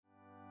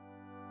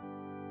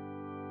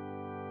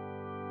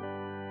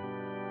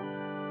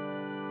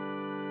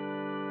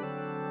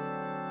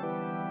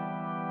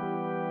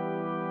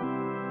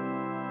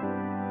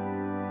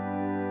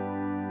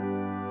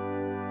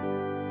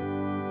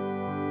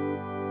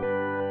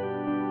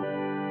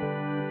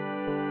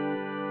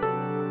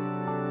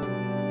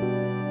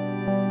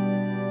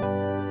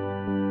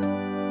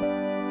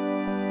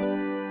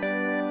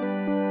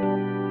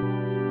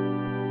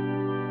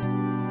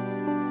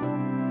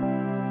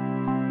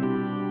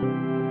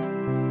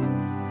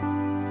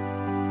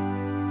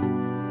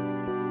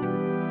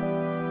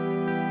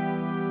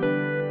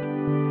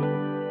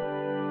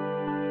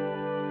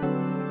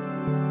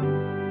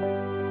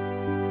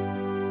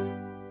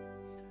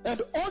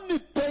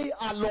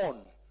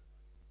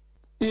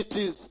it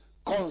is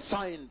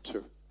consigned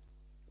to.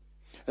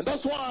 And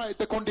that's why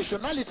the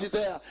conditionality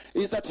there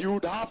is that you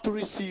would have to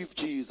receive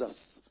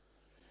Jesus.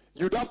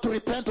 You'd have to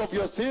repent of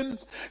your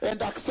sins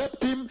and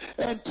accept him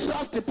and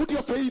trust him. Put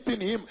your faith in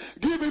him.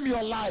 Give him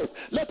your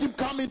life. Let him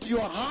come into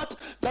your heart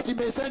that he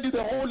may send you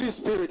the Holy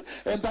Spirit.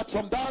 And that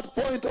from that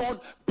point on,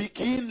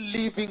 begin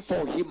living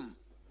for him.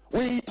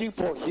 Waiting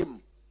for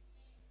him.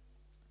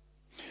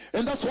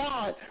 And that's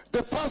why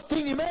the first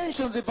thing he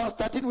mentions in verse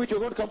 13, which we're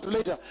going to come to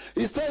later,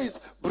 he says,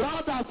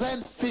 brothers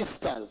and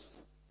sisters.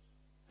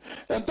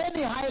 And then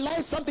he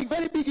highlights something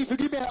very big. If you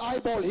give me an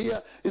eyeball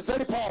here, it's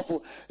very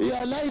powerful. He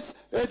highlights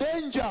a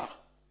danger.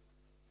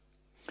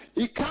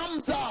 He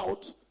comes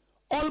out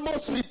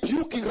almost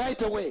rebuking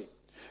right away.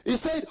 He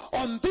said,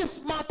 on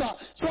this matter,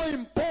 so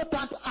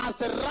important as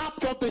the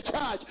rapture of the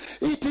church,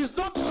 it is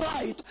not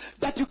right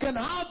that you can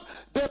have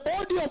the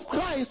body of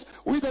Christ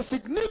with a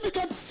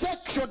significant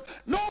section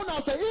known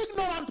as the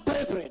ignorant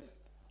brethren.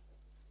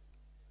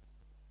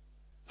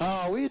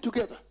 Are we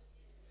together?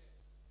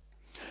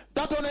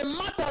 That on a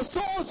matter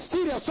so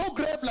serious, so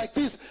grave like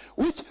this,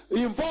 which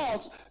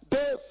involves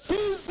the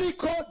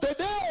physical, the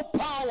day of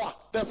power.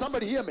 Does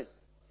somebody hear me?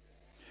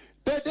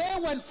 The day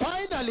when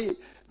finally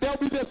there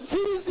will be the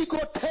physical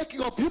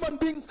taking of human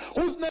beings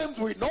whose names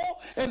we know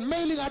and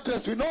mailing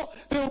address we know.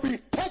 They will be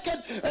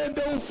taken and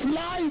they will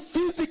fly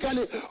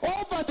physically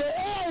over the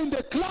air in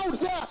the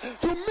clouds there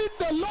to meet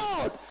the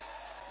Lord.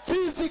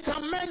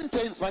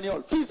 Physicamente in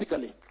Spanish,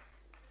 physically.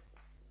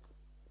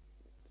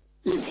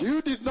 If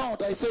you did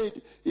not, I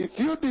said, if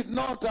you did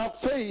not have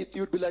faith,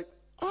 you'd be like,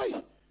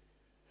 I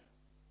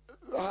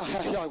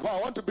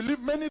want to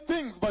believe many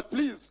things, but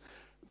please,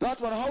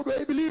 that one, how do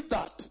I believe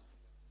that?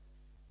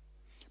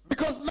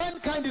 Because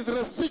mankind is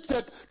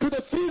restricted to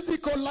the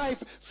physical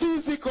life,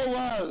 physical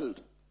world.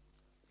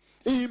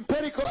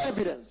 Empirical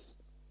evidence.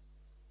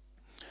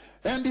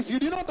 And if you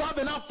do not have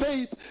enough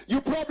faith,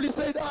 you probably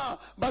said,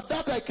 but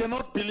that I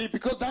cannot believe,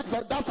 because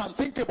that's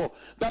unthinkable.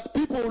 That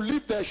people will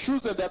leave their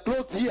shoes and their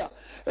clothes here,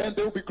 and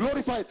they will be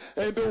glorified,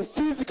 and they will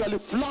physically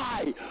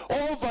fly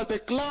over the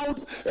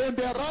clouds, and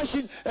they are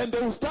rushing, and they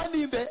will stand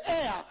in the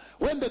air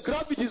when the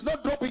gravity is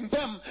not dropping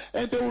them,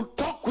 and they will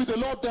talk with the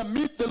Lord, they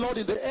meet the Lord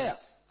in the air.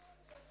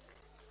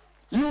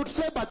 You would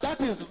say, but that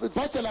is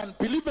virtually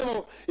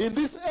unbelievable in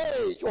this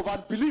age of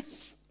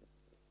unbelief.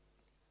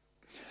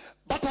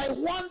 But I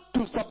want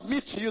to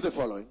submit to you the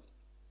following.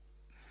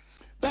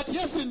 That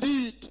yes,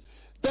 indeed,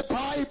 the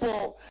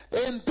Bible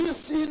and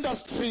this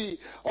industry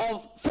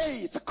of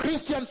faith,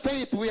 Christian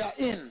faith we are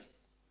in,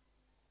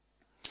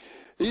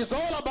 is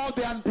all about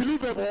the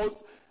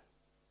unbelievables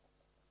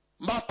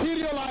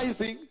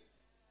materializing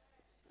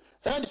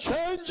and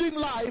changing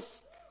life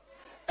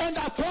and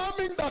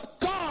affirming that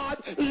God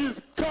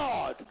is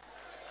God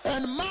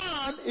and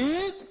man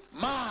is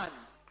man.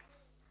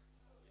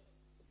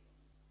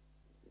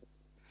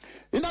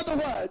 In other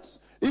words,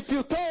 if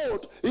you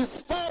thought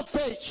it's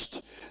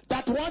far-fetched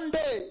that one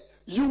day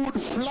you would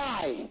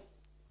fly,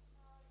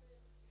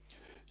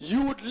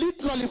 you would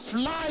literally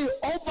fly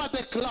over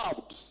the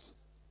clouds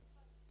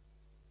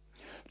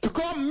to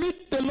go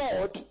meet the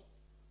Lord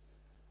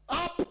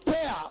up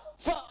there,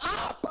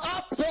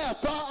 up there,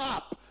 far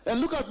up. And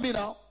look at me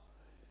now.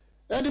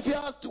 And if you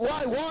ask,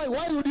 why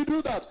would you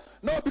do that?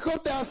 No,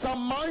 because there are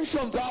some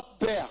mansions up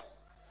there.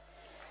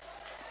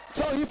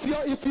 So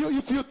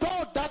if you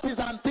thought that is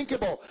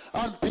unthinkable,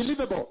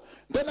 unbelievable,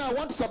 then I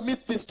want to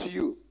submit this to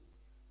you.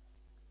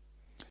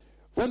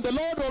 When the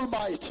Lord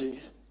Almighty,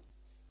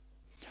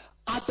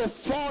 at the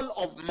fall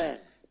of man,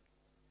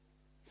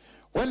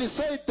 when he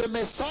said the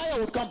Messiah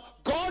would come,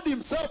 God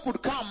himself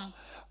would come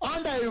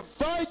under a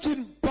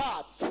virgin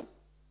birth,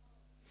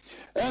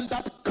 and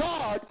that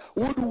God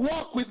would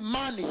walk with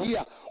man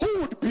here,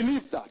 who would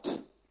believe that?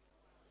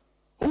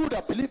 Who would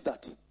have believed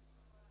that?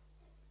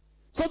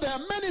 So there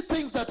are many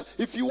things that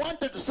if you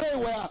wanted to say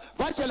were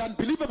virtually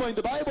unbelievable in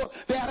the Bible,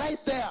 they are right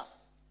there.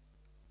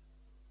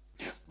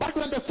 But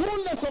when the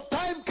fullness of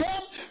time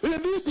came,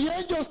 indeed the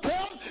angels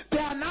came, they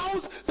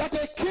announced that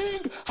a king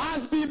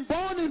has been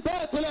born in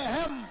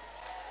Bethlehem,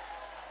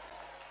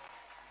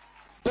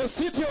 the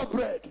city of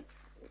bread.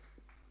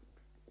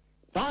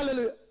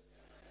 Hallelujah.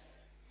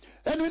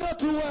 And we know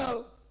too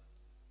well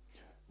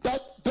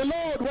that the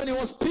Lord, when he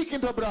was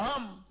speaking to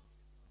Abraham,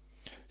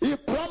 he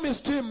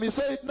promised him, he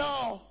said,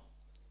 now,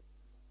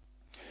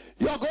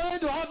 you are going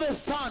to have a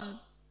son.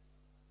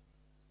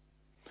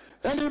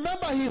 And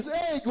remember, his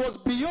age was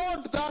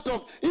beyond that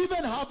of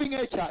even having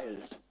a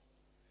child.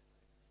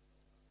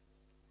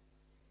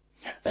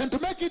 And to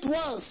make it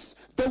worse,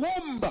 the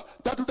womb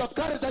that would have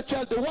carried that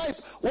child, the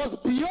wife, was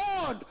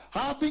beyond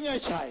having a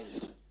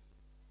child.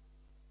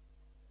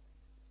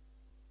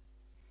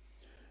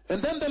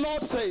 And then the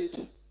Lord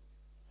said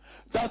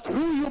that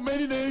through you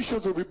many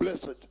nations will be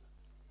blessed.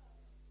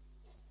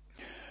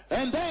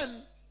 And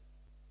then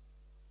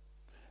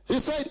he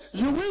said,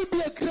 you will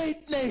be a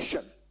great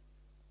nation.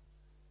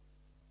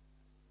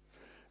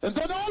 And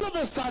then all of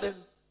a sudden,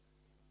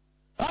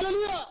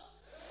 hallelujah,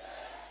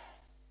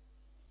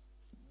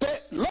 the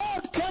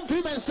Lord came to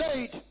him and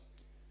said,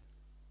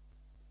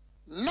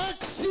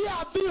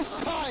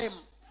 this time,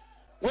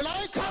 when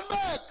I come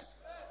back,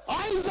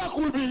 Isaac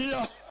will be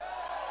here.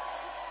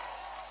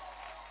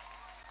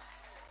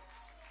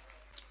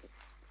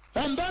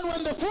 And then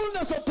when the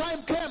fullness of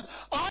time came,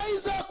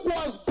 Isaac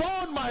was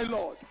born, my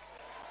Lord.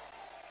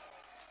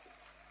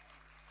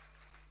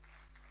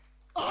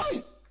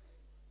 Aye.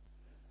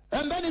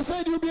 And then he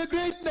said, you'll be a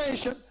great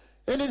nation.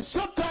 And in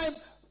short time,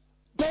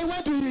 they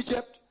went to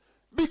Egypt,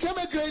 became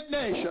a great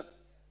nation.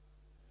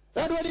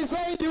 And when he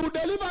said he would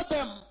deliver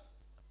them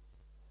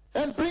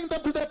and bring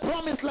them to the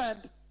promised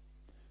land,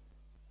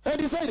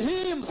 and he said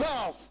he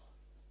himself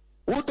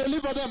would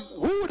deliver them,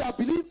 who would have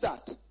believed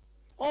that?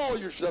 Oh,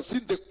 you should have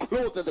seen the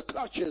clothes and the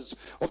clutches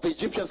of the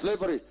Egyptian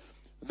slavery.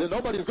 Then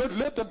nobody's going to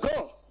let them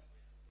go.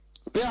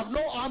 They have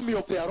no army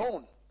of their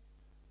own.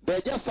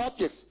 They're just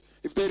subjects.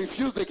 If they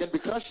refuse, they can be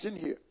crushed in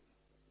here.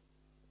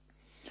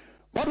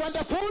 But when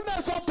the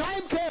fullness of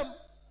time came,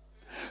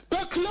 the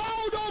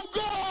cloud of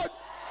God,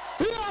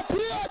 he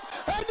appeared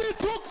and he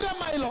took them,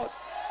 my Lord.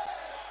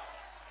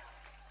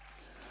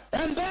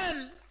 And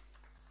then,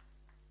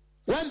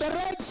 when the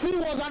Red Sea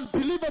was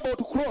unbelievable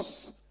to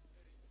cross,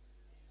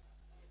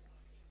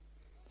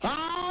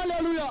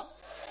 hallelujah.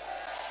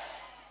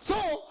 So,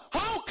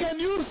 how can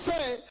you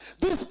say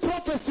this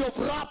prophecy of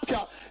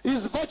rapture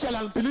is virtually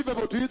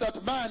unbelievable to you,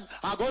 that men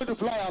are going to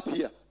fly up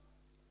here?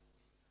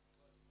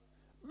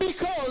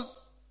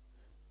 Because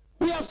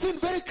we have seen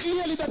very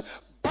clearly that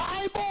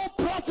Bible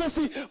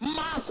prophecy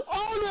must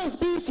always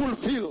be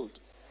fulfilled.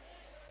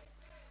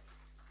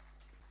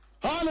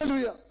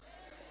 Hallelujah.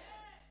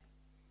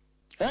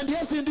 And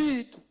yes,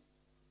 indeed,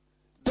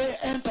 they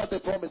entered the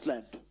promised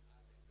land.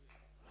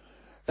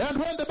 And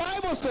when the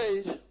Bible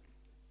said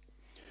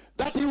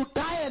that he would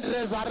die and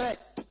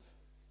resurrect,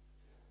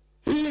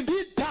 he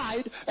indeed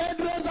died and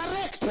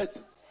resurrected.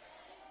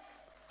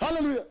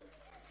 Hallelujah.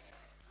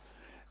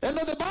 And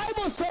when the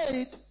Bible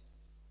said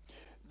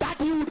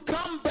that he would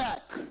come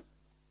back,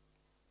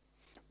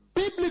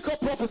 biblical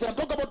prophecy, I'm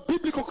talking about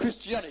biblical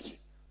Christianity.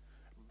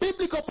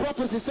 Biblical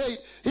prophecy said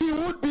he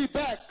would be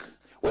back.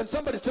 When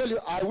somebody tells you,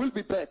 I will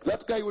be back,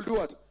 that guy will do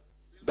what?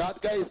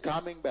 That guy is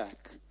coming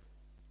back.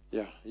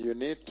 Yeah, you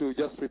need to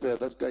just prepare.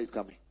 That guy is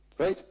coming.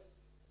 Right?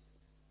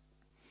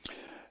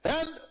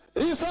 And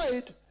he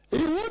said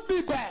he would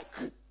be back.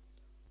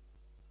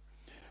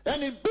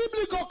 And in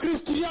biblical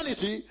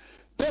Christianity,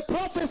 the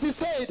prophecy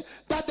said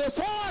that the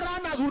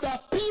forerunners would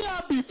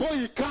appear before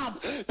he comes.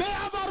 They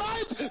have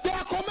arrived. They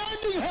are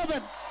commanding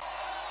heaven.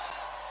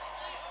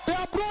 They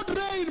have brought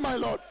rain, my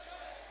Lord.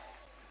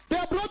 They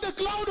have brought the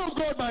cloud of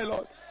God, my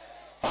Lord.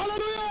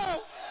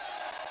 Hallelujah.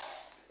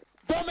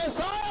 The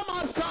Messiah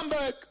must come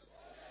back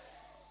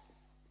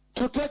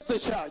to take the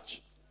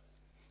church.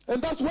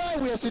 And that's where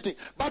we are sitting.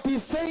 But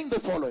he's saying the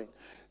following.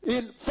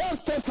 In 1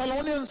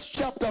 Thessalonians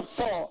chapter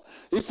 4,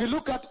 if you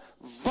look at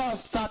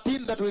verse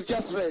 13 that we've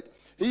just read,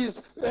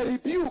 is a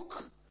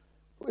rebuke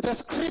with a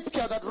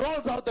scripture that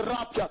rolls out the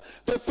rapture.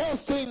 The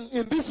first thing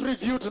in this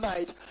review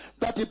tonight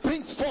that he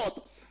brings forth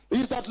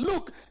is that,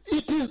 look,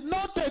 it is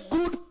not a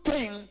good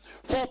thing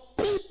for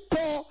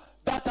people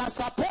that are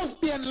supposed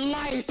to be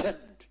enlightened,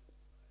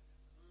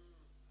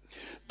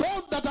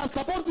 those that are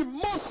supposed to be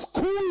more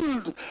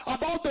schooled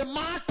about the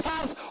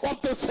matters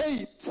of the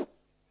faith,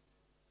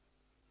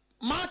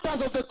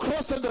 matters of the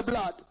cross and the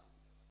blood.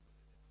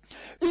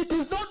 It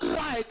is not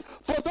right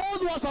for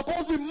those who are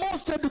supposed to be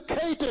most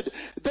educated,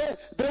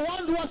 the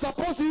ones who are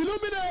supposed to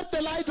illuminate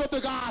the light of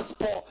the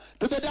gospel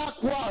to the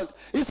dark world.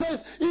 He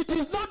says, it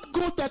is not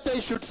good that they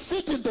should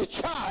sit in the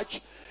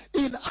church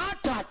in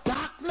utter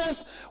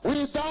darkness,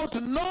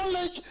 without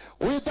knowledge,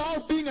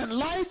 without being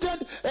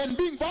enlightened, and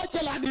being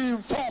virtually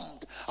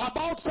uninformed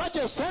about such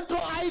a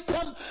central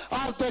item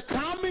as the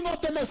coming of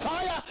the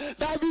Messiah,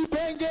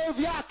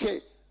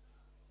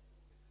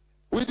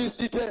 with its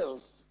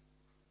details.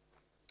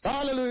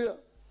 Hallelujah.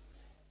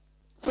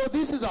 So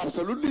this is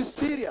absolutely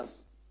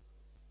serious.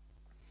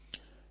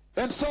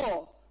 And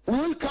so, we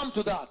will come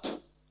to that.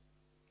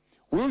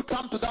 We will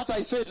come to that.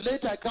 I said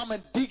later I come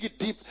and dig it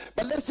deep.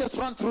 But let's just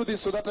run through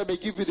this so that I may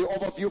give you the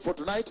overview for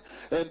tonight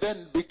and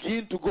then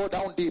begin to go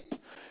down deep.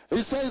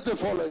 He says the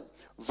following.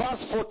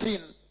 Verse 14.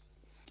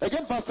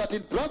 Again, verse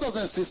 13. Brothers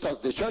and sisters,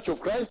 the Church of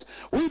Christ,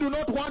 we do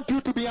not want you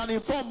to be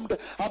uninformed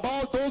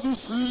about those who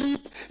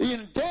sleep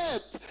in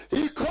death.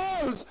 He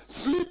calls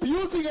sleep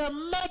using a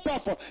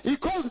metaphor. He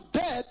calls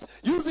death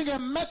using a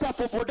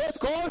metaphor for death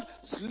called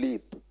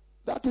sleep.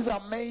 That is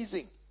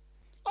amazing.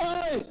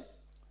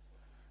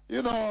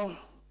 You know,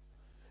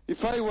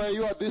 if I were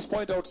you at this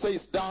point, I would say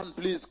it's done.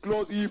 Please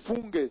close.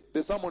 Ifunge.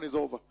 The sermon is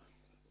over.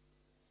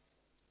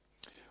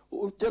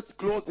 Just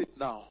close it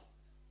now.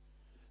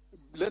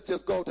 Let's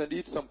just go out and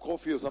eat some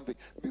coffee or something.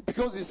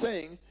 Because he's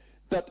saying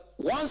that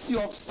once you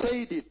have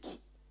said it,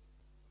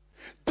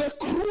 the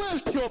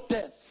cruelty of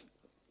death,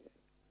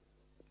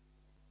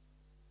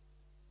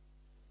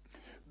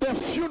 the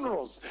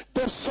funerals,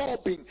 the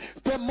sobbing,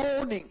 the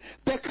mourning,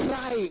 the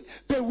crying,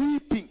 the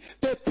weeping,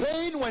 the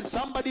pain when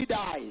somebody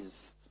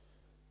dies.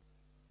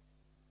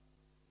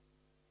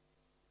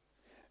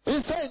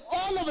 He's saying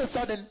all of a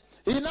sudden,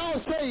 he now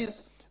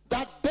says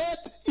that they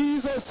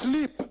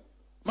sleep,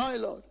 my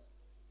Lord.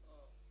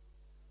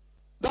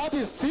 That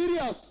is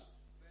serious.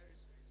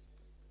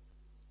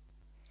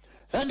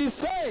 And he's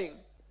saying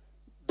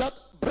that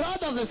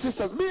brothers and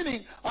sisters,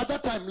 meaning at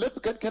that time,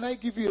 can I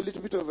give you a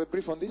little bit of a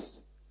brief on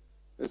this?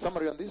 A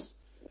summary on this?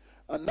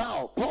 And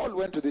now, Paul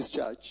went to this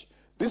church.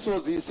 This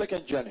was his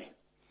second journey.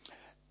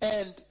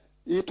 And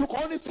it took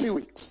only 3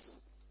 weeks.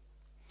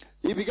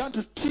 He began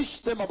to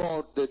teach them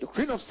about the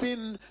doctrine of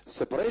sin,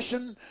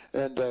 separation,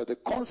 and the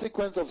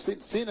consequence of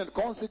sin and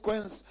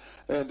consequence,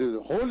 and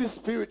the Holy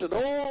Spirit, and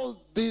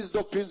all these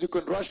doctrines you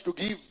can rush to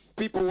give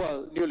people who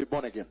are newly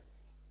born again.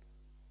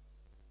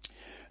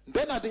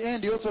 Then at the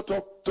end, he also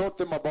taught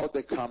them about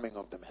the coming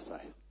of the Messiah.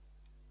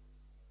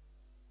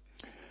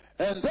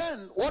 And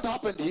then what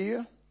happened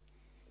here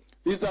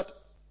is that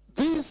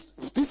this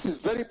is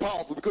very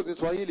powerful, because in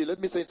Swahili, let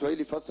me say in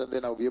Swahili first and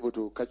then I'll be able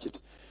to catch it.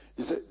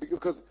 He said,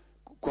 because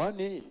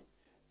kwani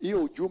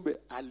hiyo ujumbe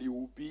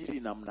alihubiri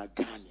namna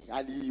gani?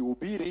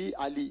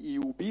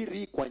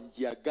 Alihubiri kwa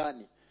njia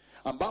gani?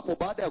 Ambapo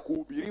baada ya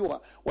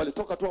kuhubiriwa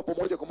walitoka tu hapo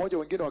moja kwa moja,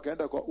 wengine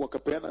wakaenda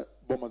wakapeana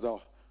boma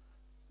zao.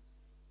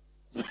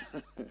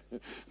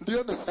 Do you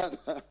understand?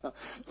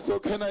 So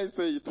can I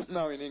say it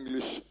now in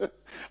English?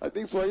 I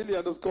think Swahili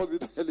underscores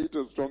it a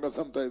little stronger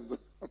sometimes.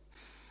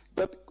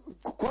 But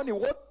kwani,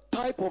 what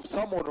type of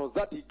sermon was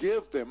that he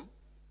gave them,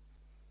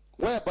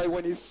 whereby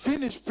when he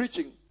finished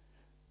preaching,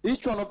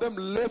 each one of them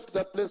left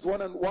that place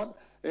one and one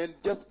and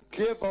just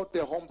gave out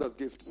their homes as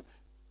gifts?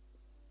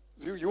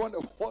 You wonder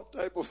what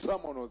type of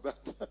sermon was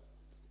that?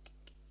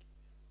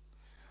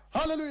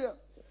 Hallelujah.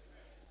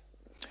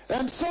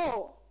 And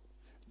so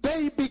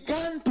they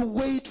began to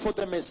wait for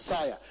the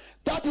Messiah.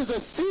 That is a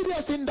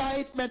serious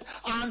indictment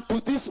unto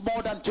this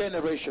modern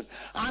generation,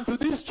 unto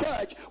this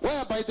church,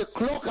 whereby the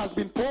clock has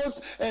been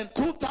paused and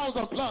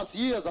 2,000 plus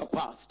years have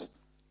passed.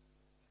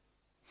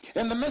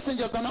 And the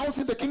messengers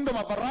announcing the kingdom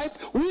have arrived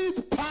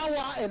with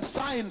power and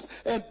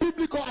signs and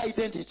biblical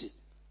identity.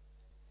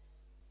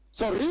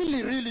 So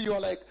really, you are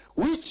like,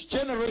 which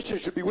generation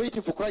should be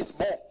waiting for Christ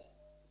more?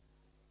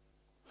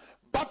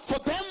 But for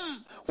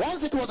them,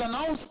 once it was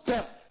announced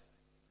them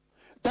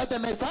that the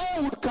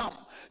Messiah would come,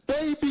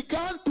 they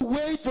began to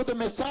wait for the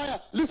Messiah.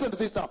 Listen to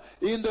this now.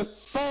 In the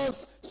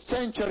first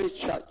century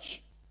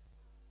church.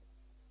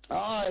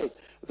 Aye,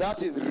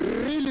 that is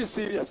really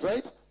serious,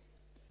 right?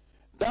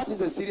 That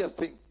is a serious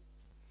thing.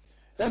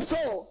 And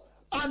so,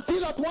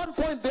 until at one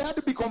point they had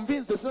to be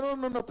convinced. They said,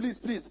 no,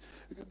 please.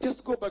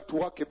 Just go back to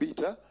work a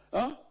bit.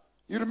 Huh?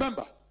 You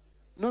remember?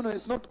 No,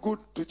 it's not good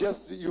to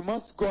just, you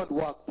must go and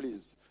work,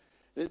 please.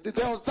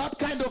 There was that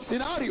kind of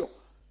scenario.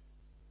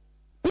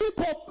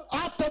 People,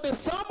 after the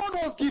sermon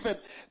was given,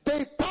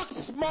 they packed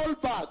small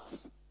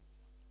bags,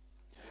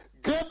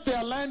 gave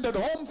their land and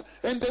homes,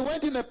 and they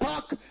went in a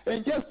park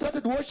and just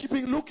started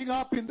worshiping, looking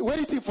up,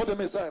 waiting for the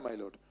Messiah, my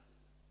Lord.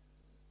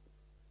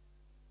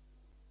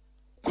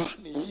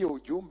 Kwani hiyo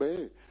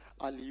ujumbe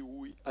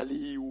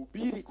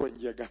alihubiri kwa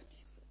njia gani?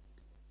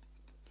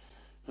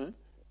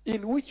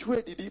 In which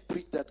way did he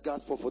preach that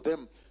gospel for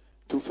them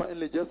to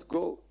finally just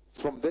go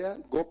from there,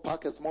 go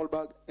pack a small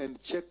bag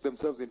and check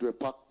themselves into a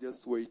park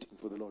just waiting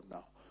for the Lord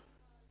now?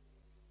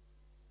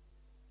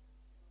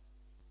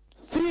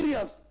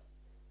 Serious.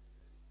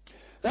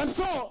 And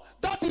so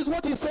that is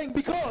what he's saying,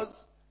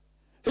 because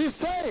he's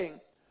saying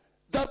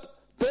that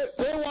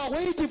they were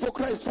waiting for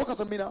Christ. Focus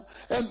on me now.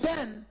 And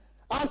then,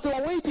 as they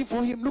were waiting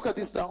for him, look at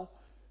this now,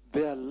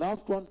 their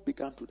loved ones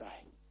began to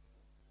die.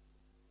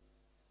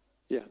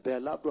 Yeah, their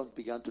loved ones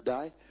began to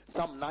die.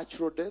 Some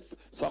natural death,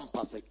 some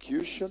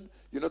persecution.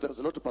 You know, there was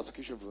a lot of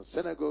persecution from the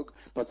synagogue,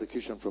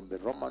 persecution from the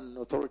Roman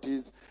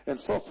authorities, and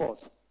so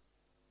forth.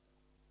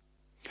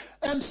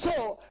 And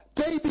so,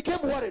 they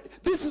became worried.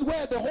 This is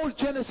where the whole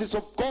genesis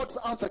of God's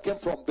answer came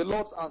from, the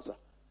Lord's answer.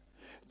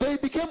 They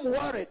became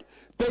worried.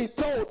 They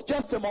thought,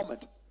 just a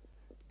moment,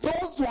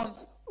 those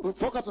ones,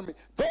 focus on me,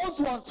 those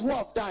ones who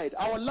have died,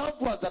 our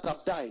loved ones that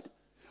have died,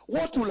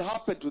 what will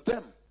happen to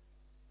them?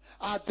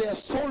 Are their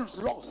souls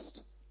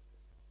lost?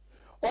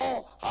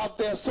 Or have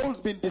their souls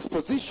been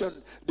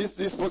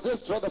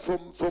dispossessed rather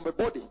from a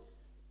body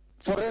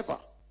forever?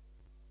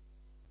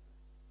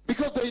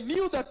 Because they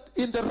knew that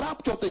in the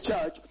rapture of the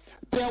church,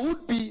 there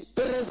would be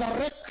the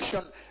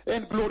resurrection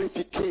and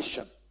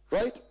glorification.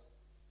 Right?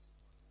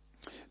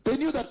 They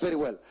knew that very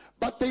well.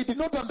 But they did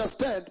not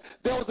understand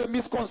there was a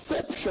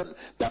misconception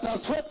that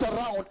has swept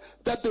around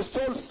that the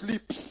soul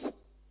sleeps.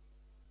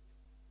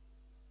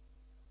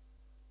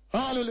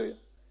 Hallelujah.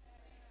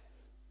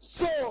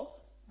 So,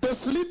 the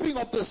sleeping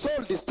of the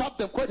soul disturbed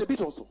them quite a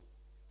bit also.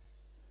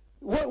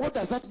 What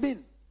does that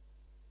mean?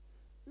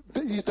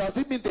 Does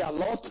it mean they are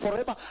lost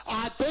forever?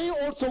 Are they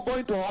also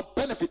going to have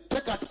benefit,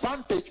 take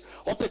advantage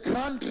of the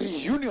grand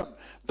reunion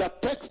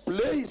that takes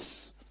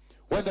place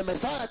when the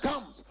Messiah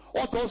comes?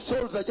 Or those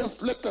souls are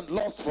just left and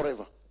lost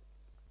forever?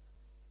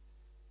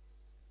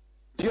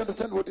 Do you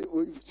understand what?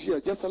 Yeah,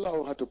 just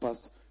allow her to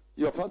pass.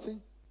 You are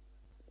passing?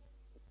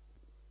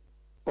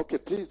 Okay,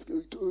 please.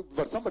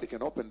 But somebody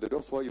can open the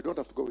door for you. You don't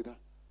have to go with her.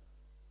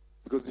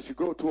 Because if you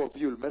go, two of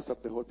you will mess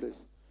up the whole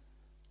place.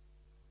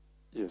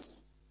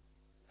 Yes.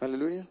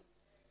 Hallelujah.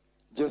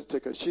 Just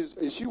take her.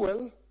 Is she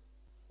well?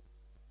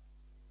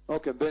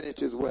 Okay, then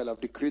it is well.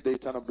 I've decreed the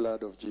eternal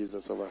blood of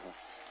Jesus over her.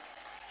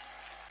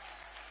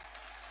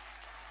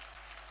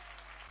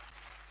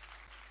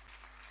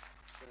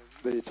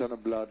 The eternal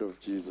blood of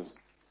Jesus.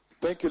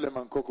 Thank you,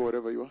 Lemankoko,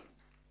 wherever you are.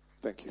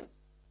 Thank you.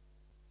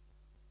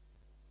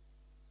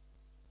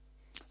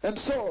 And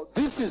so,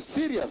 this is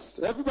serious.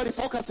 Everybody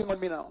focusing on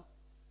me now.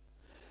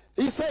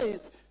 He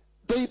says,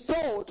 they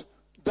thought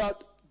that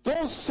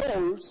those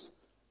souls,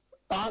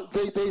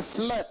 they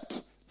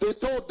slept. They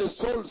thought the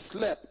soul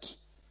slept.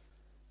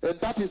 And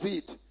that is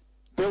it.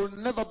 They will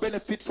never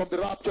benefit from the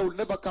rapture, will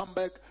never come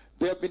back.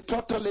 They have been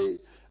totally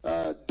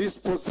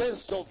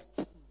dispossessed of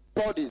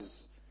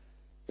bodies.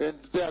 And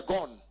they are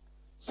gone.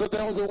 So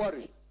there was a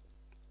worry.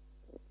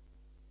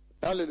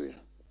 Hallelujah.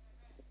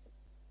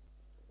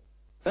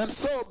 And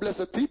so,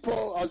 blessed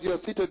people, as you are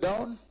seated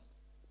down,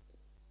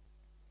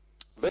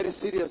 very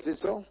seriously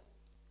so.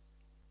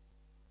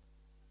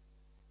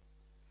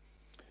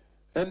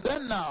 And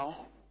then now,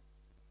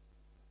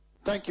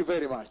 thank you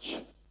very much.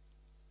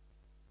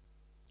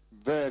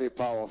 Very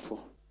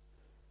powerful.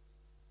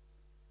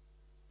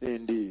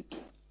 Indeed.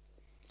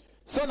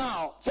 So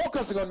now,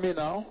 focusing on me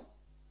now.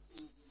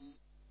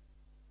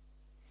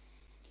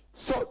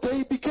 So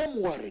they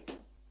became worried.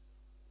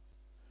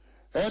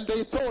 And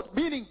they thought,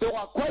 meaning they were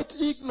quite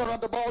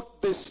ignorant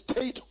about the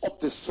state of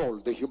the soul,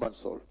 the human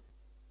soul.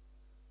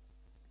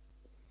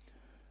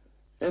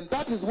 And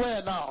that is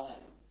where now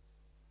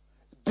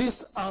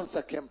this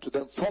answer came to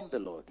them from the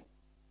Lord.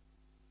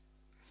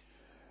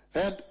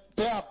 And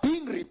they are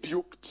being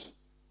rebuked.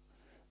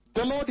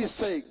 The Lord is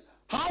saying,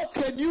 how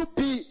can you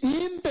be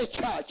in the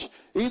church,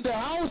 in the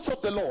house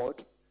of the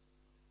Lord,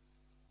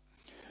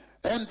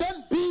 and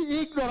then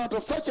be ignorant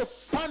of such a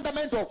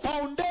fundamental,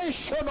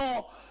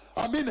 foundational,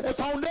 a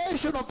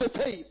foundation of the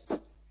faith,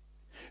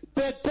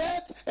 the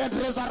death and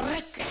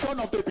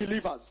resurrection of the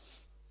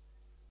believers.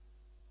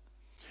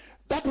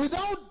 That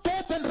without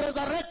death and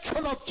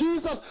resurrection of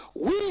Jesus,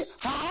 we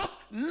have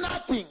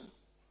nothing.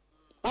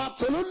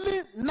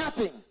 Absolutely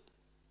nothing.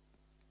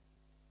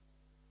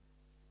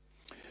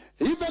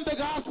 Even the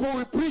gospel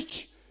we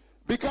preach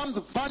becomes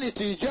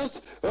vanity,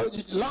 just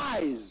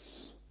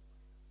lies.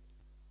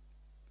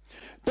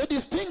 The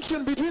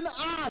distinction between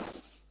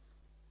us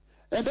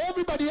and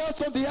everybody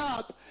else on the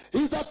earth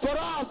is that for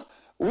us,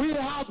 we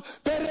have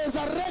the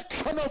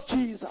resurrection of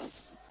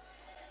Jesus.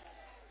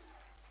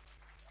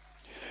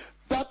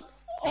 That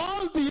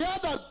all the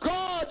other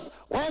gods,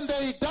 when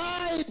they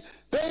died,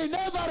 they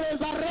never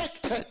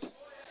resurrected.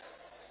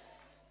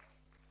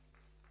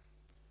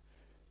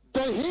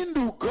 The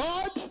Hindu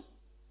God,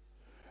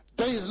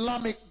 the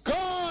Islamic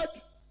God,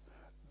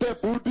 the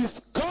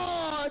Buddhist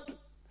God,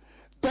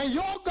 the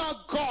yoga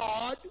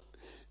God,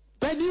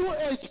 the New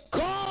Age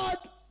God,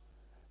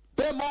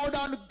 the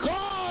modern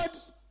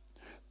gods,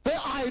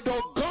 the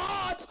idol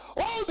gods,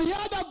 all the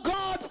other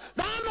gods,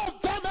 none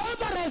of them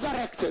ever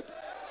resurrected.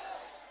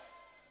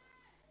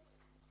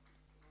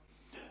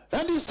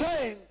 And he's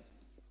saying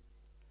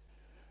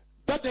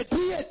that the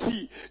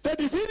deity, the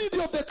divinity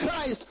of the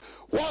Christ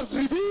was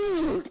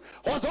revealed,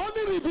 was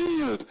only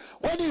revealed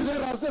when he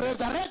was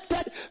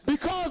resurrected,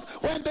 because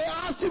when they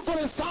asked him for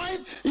a sign,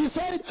 he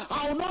said,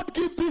 I will not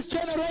give this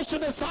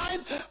generation a sign,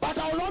 but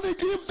I will only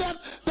give them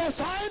the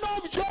sign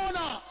of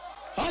Jonah.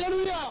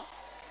 Hallelujah.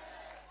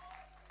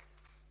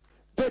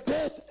 The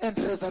death and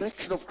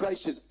resurrection of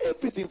Christ is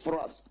everything for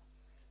us.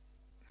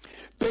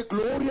 The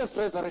glorious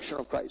resurrection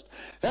of Christ.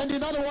 And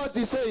in other words,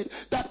 he said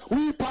that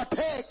we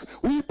partake,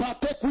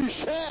 we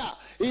share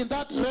in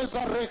that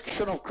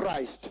resurrection of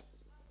Christ.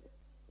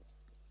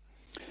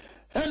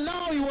 And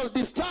now he was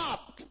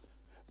disturbed.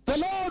 The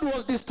Lord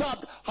was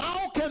disturbed.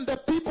 How can the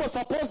people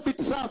supposed to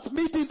be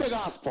transmitting the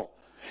gospel?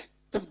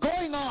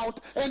 Going out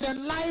and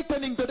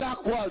enlightening the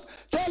dark world,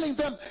 telling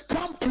them,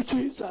 come to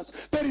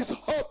Jesus, there is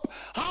hope.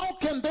 How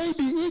can they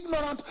be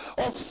ignorant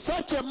of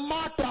such a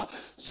matter,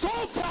 so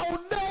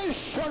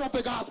foundation of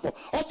the gospel,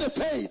 of the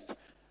faith,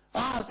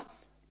 as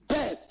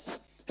death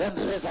and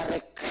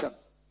resurrection?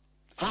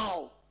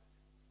 How?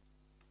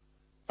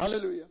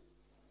 Hallelujah.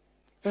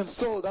 And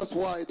so that's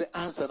why the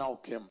answer now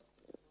came.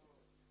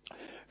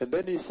 And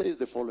then he says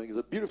the following. It's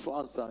a beautiful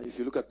answer. If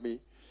you look at me,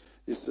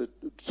 it's a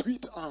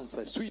sweet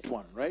answer, sweet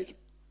one, right?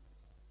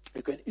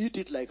 You can eat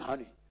it like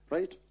honey,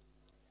 right?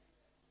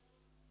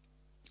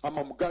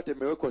 Ama mkate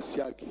mewekwa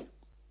siagi.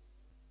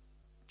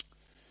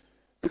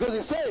 Because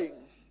he's saying,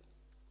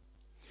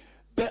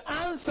 the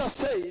answer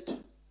said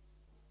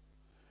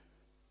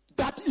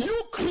that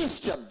you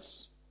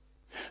Christians,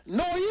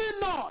 know ye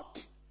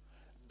not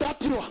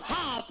that you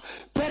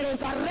have the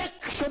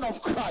resurrection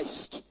of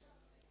Christ?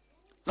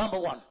 Number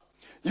one.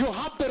 You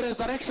have the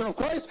resurrection of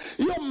Christ.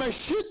 You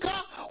meshika,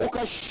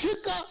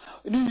 ukashika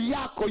ni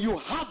yako. You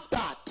have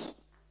that.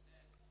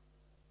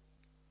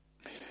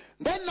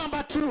 Then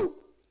number two.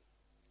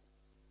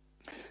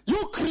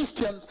 You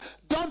Christians,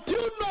 don't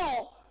you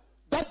know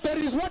that there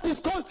is what is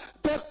called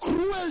the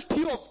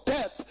cruelty of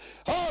death?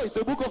 Oh,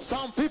 the book of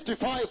Psalm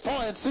 55, 4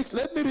 and 6.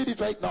 Let me read it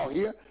right now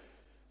here.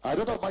 I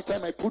don't have much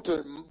time. I put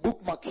a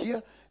bookmark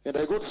here, and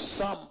I go to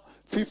Psalm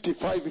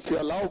 55, if you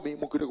allow me.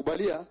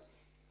 Mukikubalia.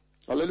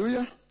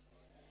 Hallelujah.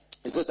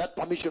 He said that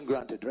permission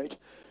granted, right?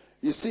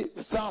 You see,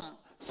 Psalm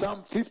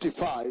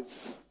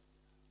 55.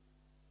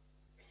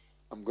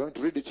 I'm going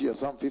to read it here.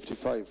 Psalm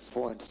 55,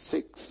 4 and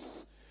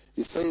 6.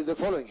 He says the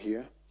following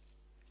here.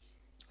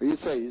 He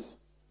says,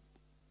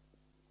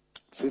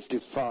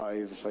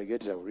 55, if I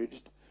get it, I'll read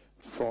it.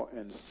 4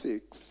 and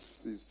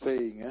 6. He's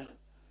saying,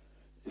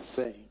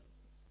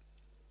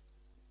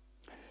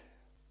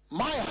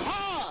 my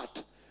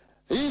heart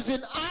is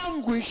in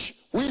anguish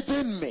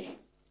within me.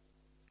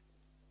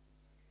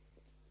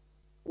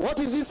 What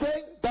is he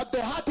saying? That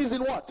the heart is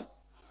in what?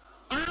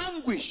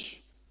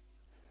 Anguish.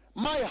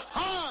 My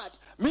heart,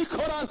 mi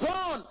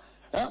corazon,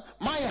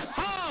 my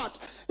heart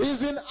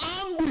is in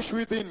anguish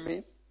within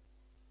me.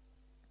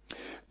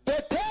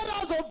 The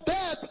terrors of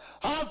death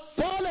have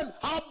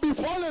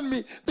befallen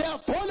me. They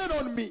have fallen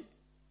on me.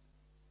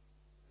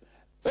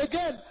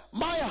 Again,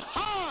 my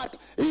heart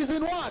is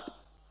in what?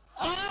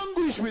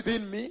 Anguish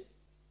within me.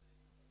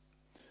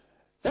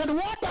 And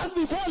what has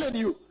befallen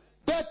you?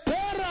 The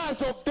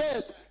terrors of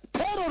death,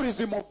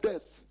 terrorism of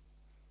death,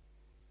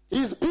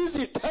 is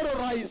busy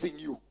terrorizing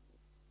you.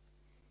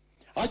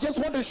 I just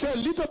want to share a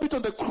little bit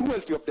on the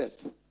cruelty of death,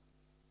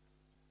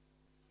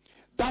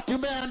 that you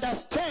may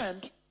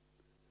understand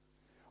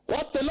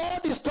what the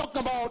Lord is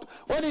talking about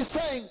when he's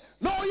saying,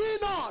 know ye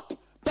not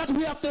that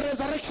we have the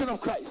resurrection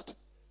of Christ?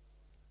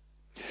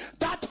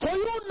 That for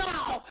you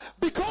now,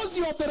 because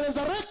you have the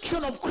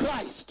resurrection of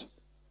Christ,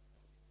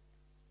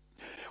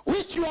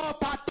 which you are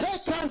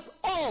partakers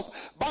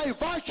of by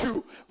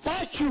virtue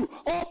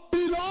of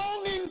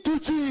belonging to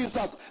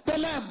Jesus, the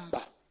Lamb.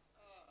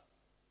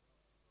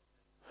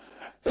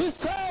 He's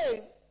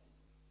saying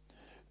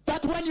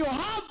that when you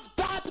have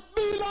that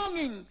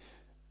belonging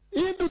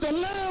into the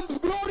Lamb's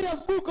glorious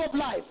book of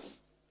life,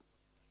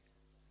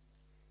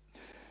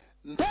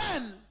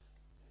 then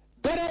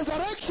the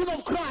resurrection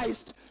of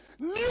Christ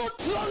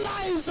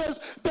neutralizes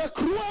the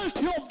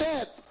cruelty of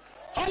death.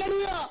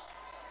 Hallelujah.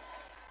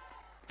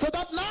 So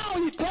that now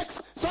he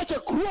takes such a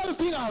cruel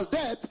thing as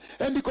death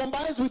and he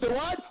combines with the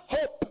word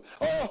hope.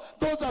 Oh,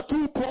 those are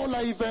two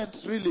polar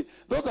events, really.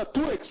 Those are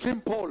two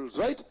extreme poles,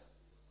 right?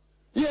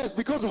 Yes,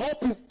 because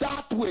hope is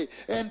that way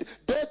and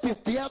death is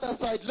the other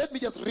side. Let me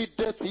just read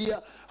death here.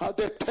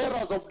 The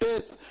terrors of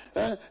death,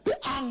 the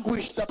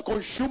anguish that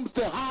consumes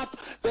the heart.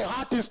 The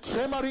heart is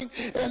tremoring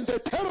and the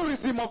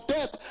terrorism of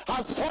death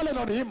has fallen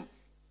on him.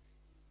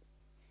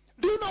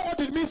 Do you know what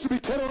it means to be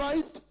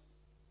terrorized?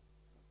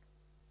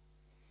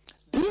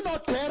 Do you know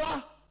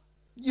terror?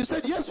 You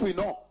said, yes, we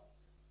know.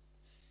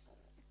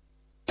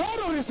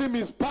 Terrorism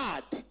is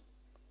bad.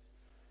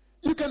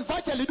 You can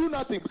virtually do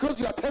nothing because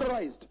you are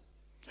terrorized.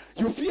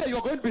 You fear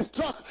you're going to be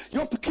struck. You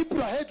have to keep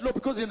your head low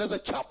because there's a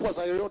chap was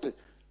ayote.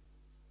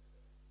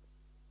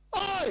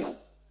 Aye.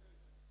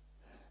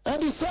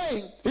 And he's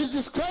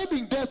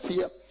describing death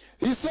here.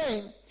 He's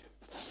saying,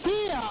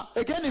 fear,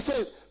 again he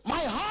says, my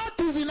heart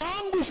is in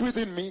anguish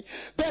within me.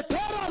 The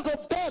terrors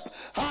of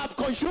death have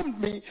consumed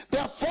me. They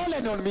have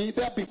fallen on me.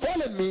 They have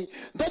befallen me.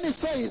 Then he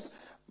says,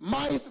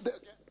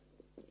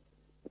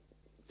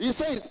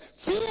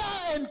 fear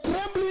and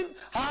trembling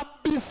have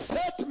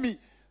beset me.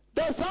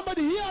 Does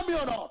somebody hear me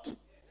or not?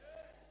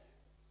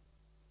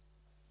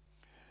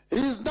 He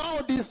is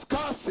now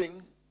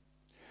discussing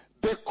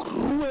the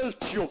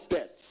cruelty of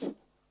death.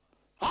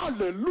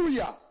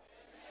 Hallelujah.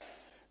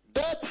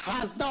 Death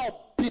has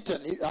now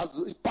bitten, has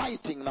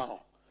biting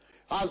now,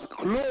 has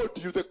clawed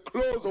you. The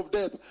claws of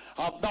death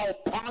have now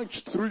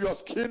punched through your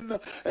skin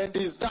and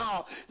is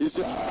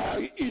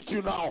eat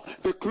you now.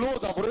 The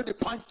claws have already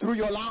punched through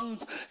your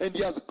lungs and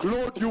he has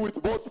clawed you with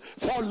both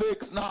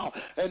forelegs now.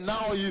 And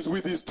now he is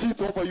with his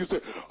teeth over you. Say,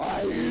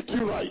 I eat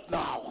you right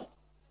now.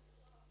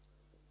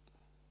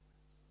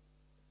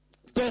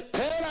 The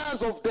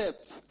terrors of death,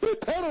 the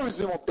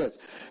terrorism of death.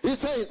 He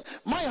says,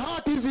 my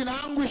heart is in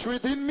anguish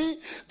within me.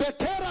 The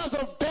terrors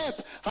of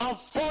death have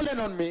fallen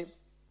on me.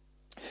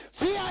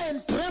 Fear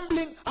and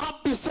trembling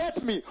have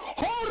beset me.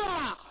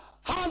 Horror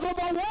has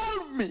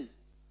overwhelmed me.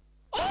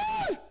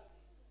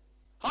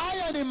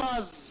 Haya ni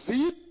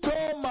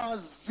mazito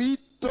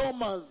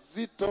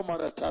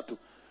maratatu.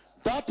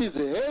 That is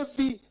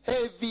heavy.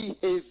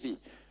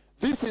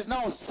 This is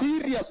now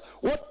serious.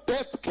 What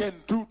death can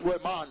do to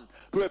a man,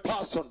 to a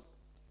person.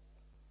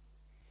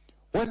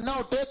 When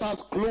now death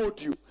has clawed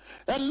you.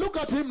 And look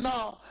at him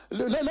now.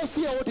 Let's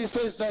hear what he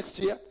says next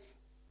here.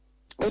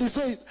 And he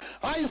says,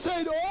 I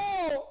said,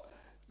 oh,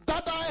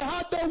 that I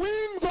had the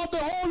wings of the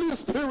Holy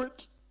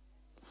Spirit.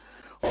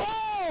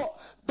 Oh,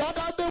 that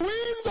I had the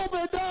wings of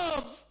a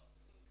dove.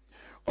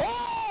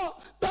 Oh,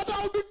 that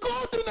I would be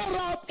caught in a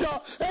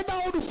rapture and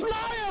I would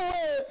fly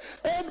away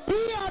and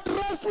be at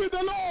rest with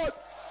the Lord.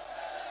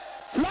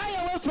 Fly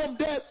away from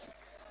death.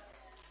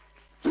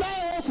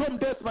 Fly away from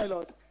death, my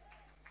Lord.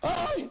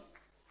 Aye.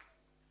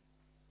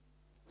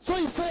 So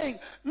he's saying,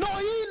 know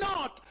ye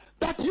not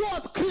that you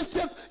as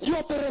Christians, you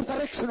have the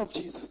resurrection of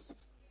Jesus.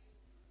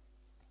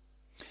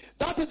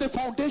 That is the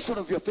foundation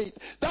of your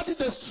faith. That is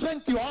the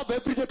strength you have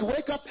every day to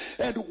wake up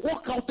and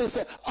walk out and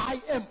say,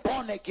 I am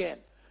born again.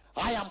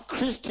 I am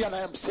Christian. I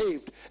am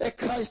saved. A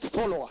Christ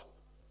follower.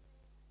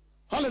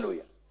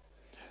 Hallelujah.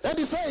 And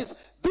he says,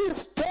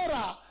 this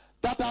terror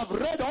that I've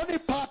read only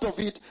part of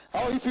it,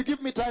 or if you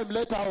give me time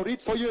later, I'll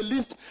read for you a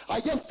list. I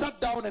just sat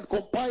down and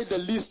compiled a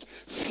list.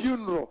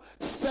 Funeral,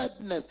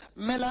 sadness,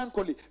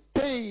 melancholy,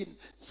 pain,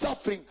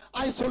 suffering,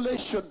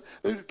 isolation,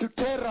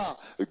 terror,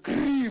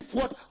 grief.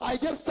 What? I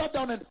just sat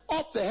down and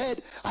off the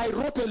head, I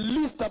wrote a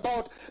list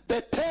about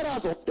the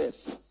terrors of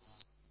death.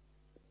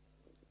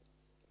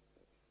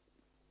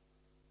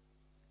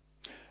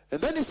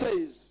 And then he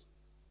says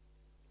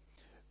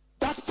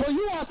that for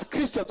you as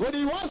Christians, when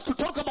he wants to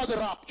talk about the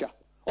rapture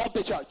of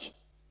the church,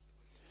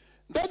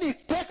 then he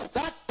takes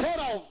that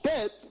terror of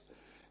death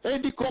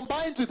and he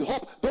combines with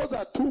hope. Those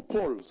are two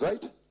poles,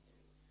 right?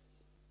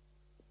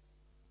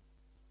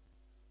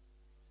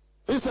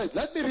 He says,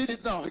 let me read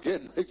it now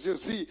again. Makes you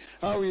see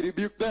how we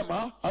rebuke them,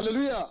 huh?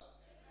 Hallelujah.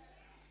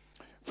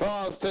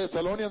 1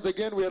 Thessalonians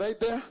again, we're right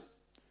there.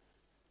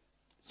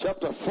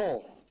 Chapter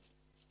 4.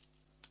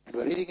 And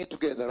we're reading it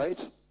together,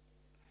 right?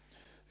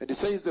 And he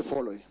says the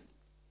following.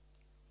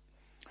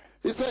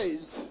 He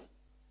says,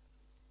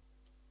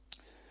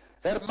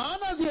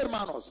 hermanas y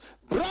hermanos,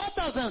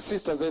 brothers and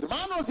sisters,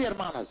 hermanos y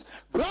hermanas,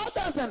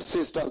 brothers and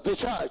sisters, the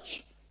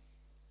church,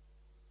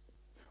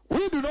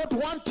 we do not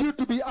want you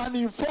to be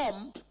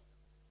uninformed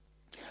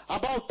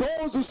about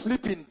those who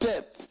sleep in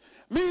death.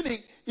 Meaning,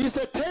 it's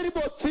a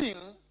terrible thing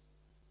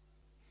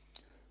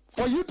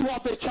for you to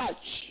have a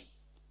church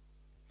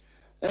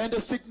and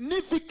a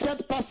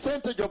significant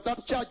percentage of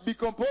that church be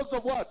composed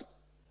of what?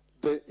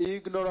 The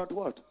ignorant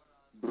what?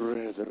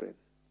 Brethren.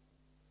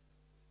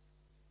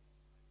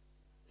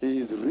 He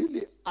is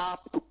really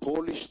up to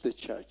polish the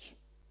church.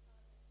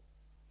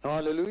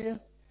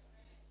 Hallelujah.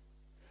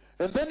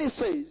 And then he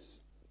says,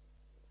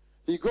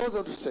 he goes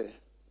on to say,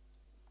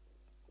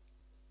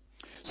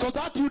 so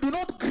that you do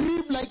not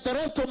grieve like the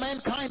rest of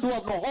mankind who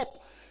have no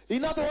hope.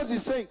 In other words,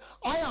 he's saying,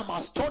 I am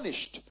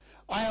astonished.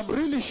 I am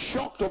really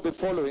shocked of the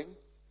following.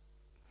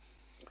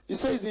 He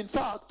says, in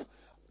fact,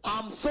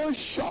 I'm so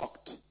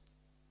shocked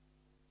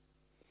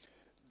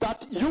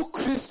that you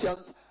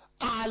Christians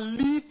are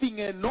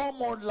living a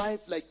normal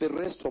life like the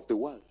rest of the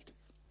world.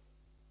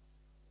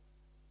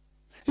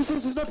 He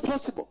says it's not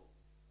possible.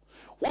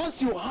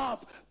 Once you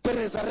have the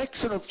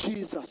resurrection of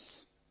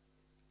Jesus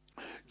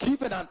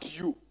given unto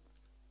you,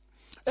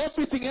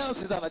 everything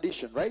else is an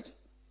addition, right?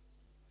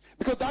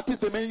 Because that is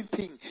the main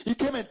thing. He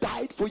came and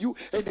died for you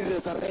and he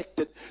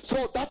resurrected.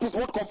 So that is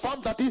what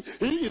confirms that he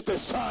is the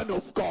Son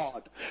of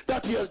God.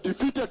 That he has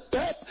defeated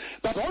death.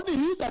 That only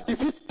he that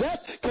defeats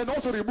death can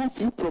also remove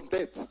you from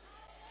death.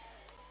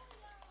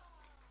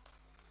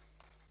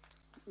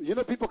 You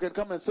know, people can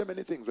come and say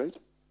many things, right?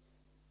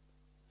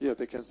 Yeah,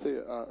 they can say,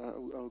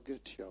 I'll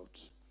get you out.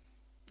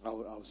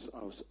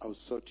 I'll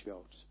sort you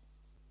out.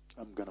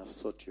 I'm going to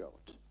sort you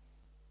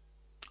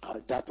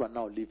out. That one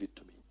now, leave it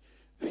to me.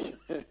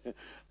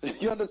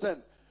 You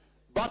understand?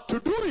 But to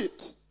do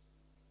it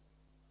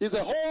is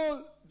a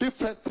whole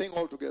different thing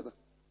altogether.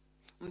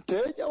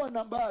 Mteja wa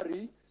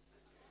nambari,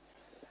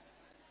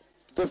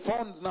 the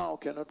funds now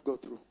cannot go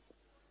through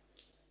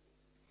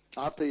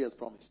after he has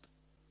promised.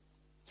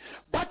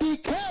 But he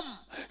came,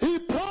 he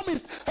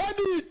promised, and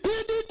he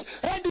did it,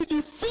 and he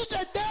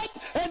defeated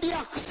death, and he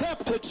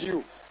accepted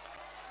you.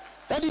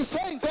 And he's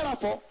saying,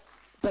 therefore,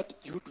 that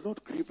you do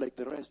not grieve like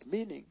the rest,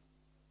 meaning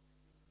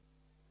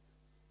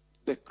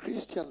the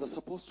Christians are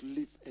supposed to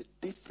live a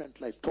different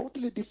life,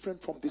 totally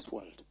different from this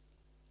world,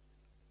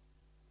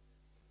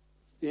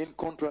 in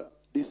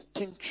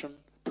contradistinction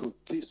to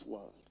this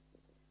world,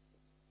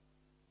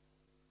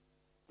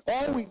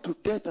 owing to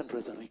death and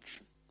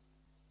resurrection.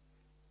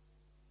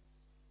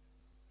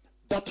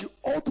 That you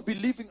ought to be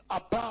living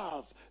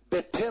above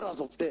the terrors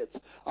of death,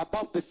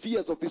 above the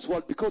fears of this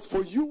world, because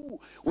for you,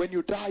 when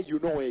you die, you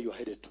know where you're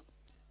headed to.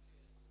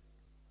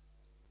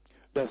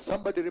 Does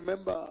somebody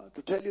remember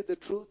to tell you the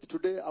truth?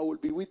 Today I will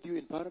be with you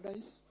in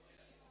paradise.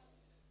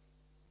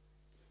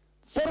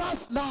 For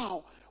us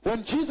now,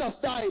 when Jesus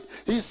died,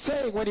 he's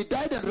saying when he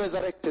died and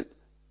resurrected,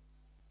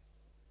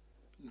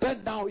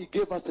 then now he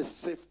gave us a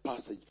safe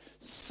passage.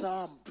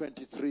 Psalm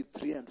 23,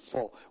 3 and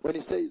 4. When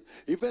he says,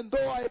 even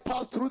though I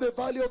pass through the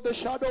valley of the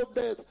shadow of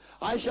death,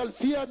 I shall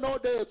fear no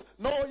death,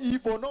 no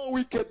evil, no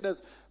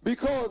wickedness,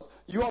 because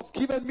you have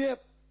given me a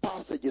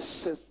passage, a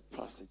safe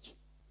passage.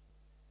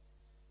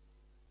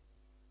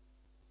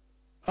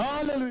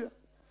 Hallelujah.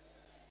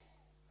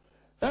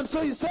 And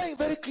so he's saying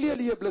very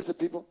clearly here, blessed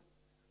people,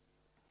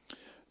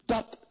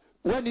 that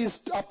when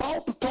he's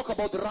about to talk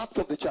about the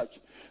rapture of the church,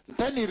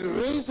 then he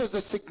raises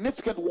a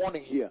significant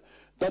warning here,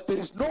 that there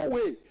is no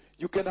way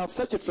you can have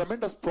such a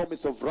tremendous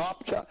promise of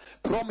rapture,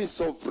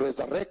 promise of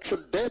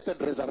resurrection, death and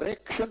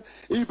resurrection.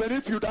 Even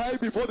if you die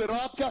before the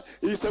rapture,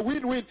 it's a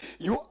win-win.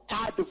 You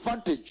are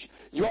advantage.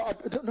 You are,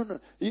 no.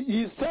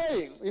 He's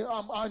saying,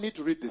 I need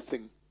to read this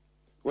thing.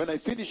 When I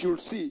finish, you'll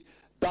see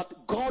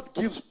that God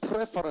gives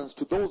preference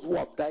to those who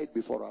have died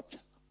before rapture.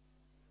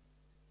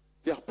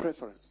 their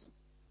preference.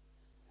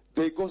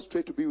 They go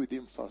straight to be with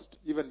him first,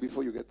 even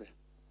before you get there.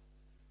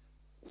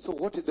 So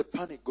what is the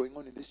panic going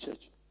on in this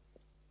church?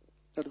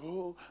 That,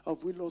 oh,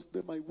 have we lost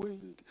them? I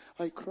wailed.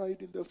 I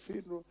cried in the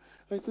funeral.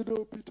 I said,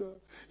 oh, Peter,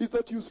 is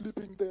that you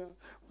sleeping there?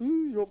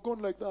 You have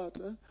gone like that.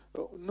 Eh?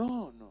 Oh,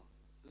 no.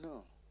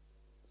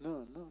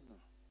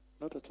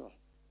 Not at all.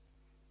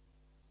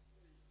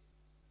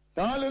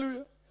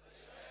 Hallelujah.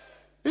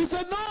 He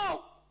said,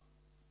 no.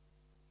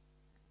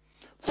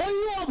 For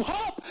you have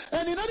hope.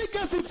 And in any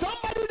case, if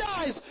somebody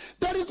dies,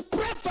 there is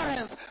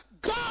preference.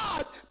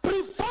 God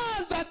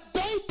prefers that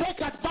they take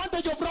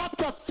advantage of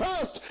rapture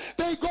first.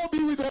 They go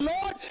be with the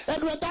Lord.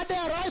 And when that day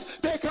arrives,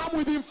 they come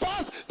with him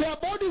first. Their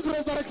bodies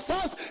resurrect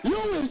first. You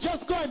will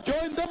just go and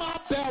join them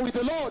up there with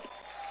the Lord.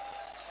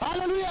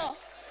 Hallelujah.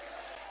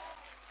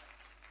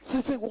 So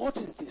you say, what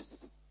is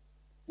this?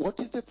 What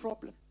is the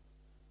problem?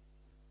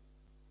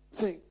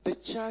 Saying the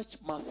church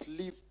must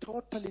live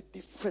totally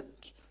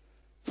different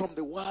from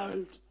the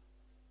world.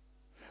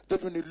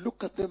 That when you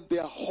look at them,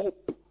 their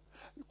hope.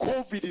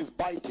 COVID is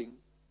biting.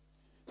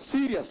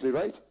 Seriously,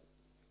 right?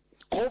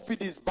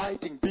 COVID is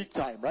biting big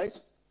time, right?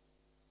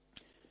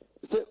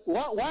 You say,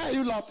 why are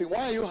you laughing?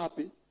 Why are you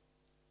happy?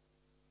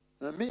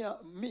 Me.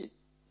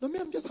 No, me,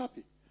 I'm just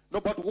happy. No,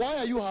 but why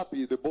are you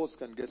happy? The boss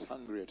can get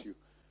hungry at you.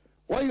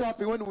 Why are you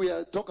happy when we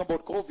are talking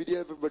about COVID?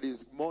 Everybody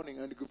is mourning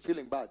and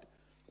feeling bad.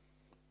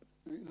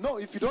 No,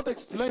 if you don't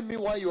explain me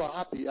why you are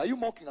happy, are you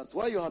mocking us?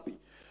 Why are you happy?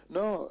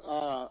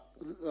 No,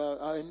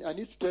 I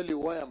need to tell you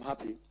why I'm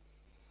happy.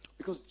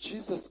 Because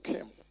Jesus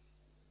came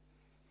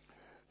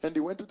and he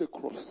went to the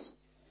cross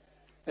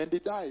and he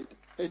died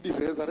and he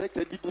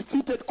resurrected. He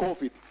defeated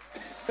COVID.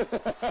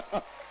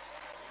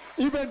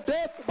 Even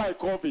death by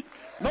COVID.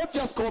 Not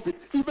just COVID,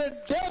 even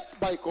death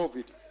by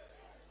COVID.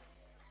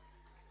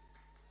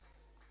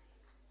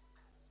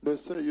 They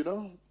say,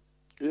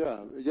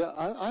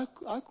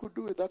 I could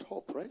do with that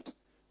hope, right?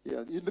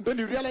 Yeah. Then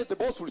you realize the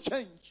boss will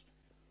change.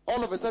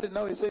 All of a sudden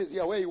now he says,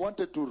 where he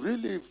wanted to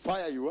really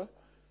fire you,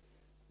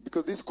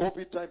 because this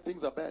COVID time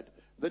things are bad.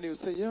 Then you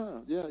say,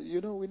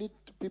 we need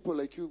people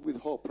like you with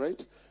hope,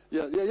 right?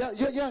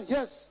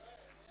 Yes.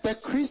 The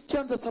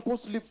Christians are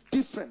supposed to live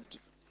different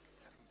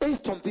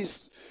based on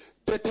this,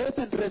 the death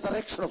and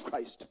resurrection of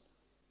Christ,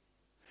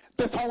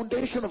 the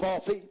foundation of our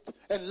faith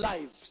and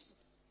lives.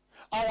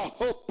 Our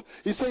hope.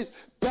 He says,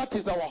 that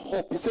is our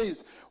hope. He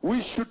says, we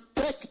should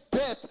take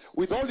death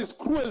with all its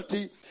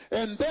cruelty.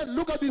 And then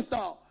look at this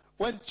now.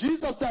 When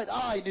Jesus died,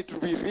 I need to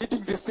be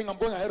reading this thing. I'm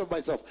going ahead of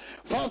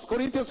myself. 1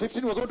 Corinthians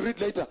 15, we're going to read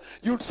later.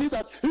 You'll see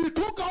that he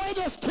took away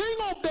the sting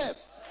of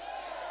death.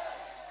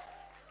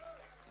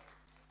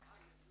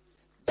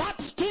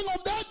 That sting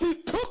of death he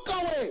took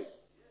away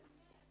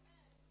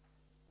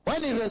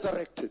when he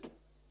resurrected.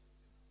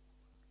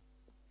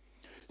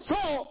 So,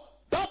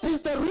 that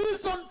is the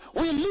reason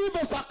we live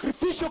a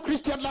sacrificial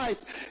Christian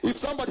life. If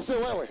somebody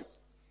say, wait,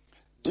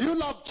 do you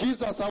love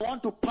Jesus? I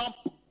want to pump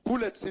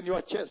bullets in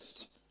your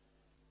chest.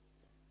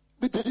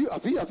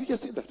 Have you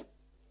just seen that?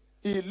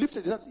 He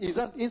lifted his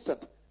hand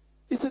instant.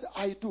 He said,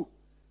 I do.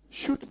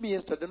 Shoot me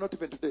yesterday, not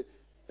even today.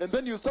 And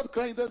then you start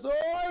crying. There's,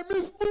 I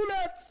miss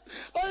bullets.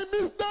 I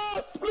miss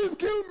death. Please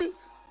kill me.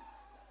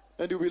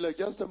 And you'll be like,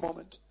 just a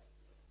moment.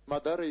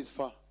 Madara is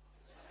far.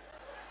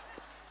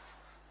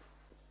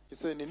 He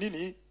said,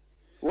 Nini,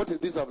 what is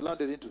this I've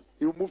landed into?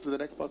 He will move to the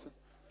next person.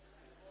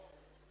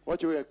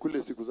 Watch your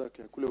kule siku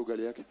zake, kule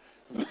ugali yake.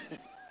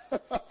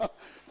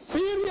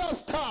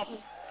 Serious stuff.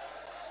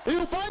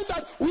 You find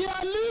that we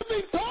are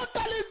living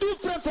totally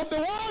different from the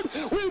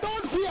world. We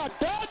don't fear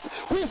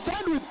death. We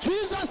stand with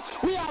Jesus.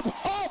 We have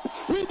hope.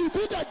 We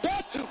defeated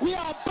death. We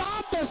are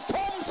above the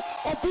storms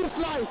of this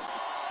life.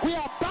 We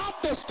are above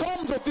the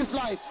storms of this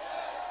life.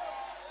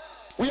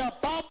 We are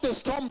above the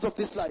storms of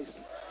this life.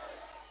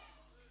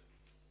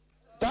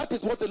 That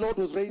is what the Lord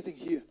was raising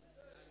here.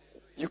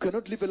 You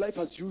cannot live a life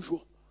as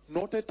usual.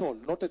 Not at all.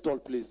 Not at all,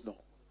 please, no.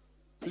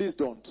 Please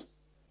don't.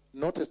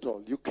 Not at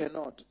all. You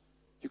cannot.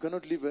 You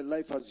cannot live a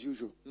life as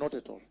usual. Not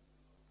at all.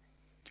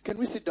 Can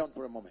we sit down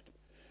for a moment?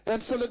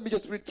 And so let me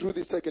just read through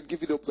this. I can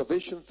give you the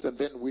observations and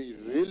then we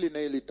really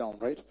nail it down,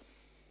 right?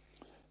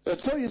 And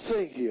so he's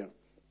saying here,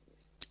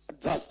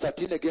 verse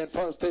 13 again,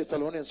 1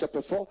 Thessalonians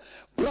chapter 4.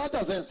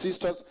 Brothers and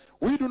sisters,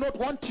 we do not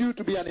want you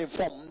to be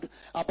uninformed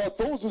about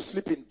those who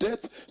sleep in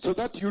death, so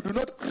that you do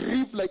not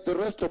grieve like the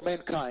rest of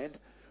mankind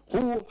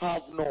who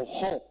have no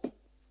hope.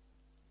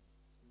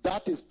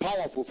 That is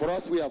powerful. For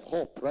us, we have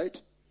hope, right?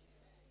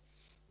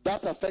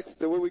 That affects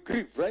the way we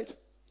grieve, right?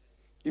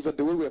 Even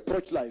the way we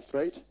approach life,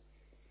 right?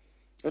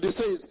 And he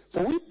says,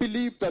 for we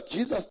believe that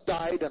Jesus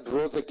died and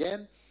rose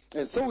again,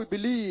 and so we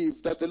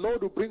believe that the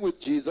Lord will bring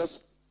with Jesus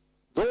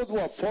those who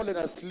have fallen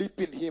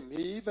asleep in him.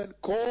 He even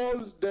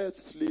calls death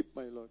sleep,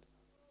 my Lord.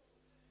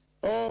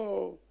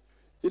 Oh,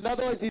 in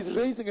other words, he's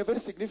raising a very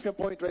significant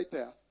point right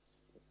there.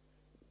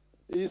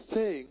 He's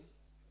saying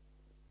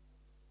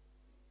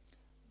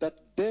that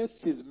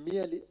death is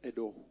merely a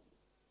door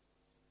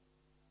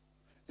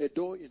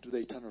into the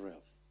eternal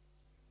realm.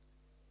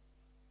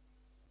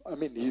 I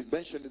mean, he's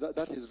mentioned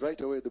that is right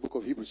away in the book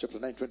of Hebrews chapter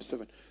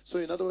 9:27. So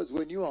in other words,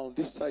 when you are on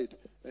this side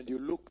and you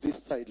look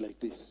this side like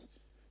this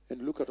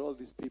and look at all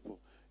these people,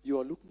 you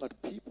are looking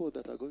at people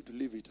that are going to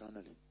live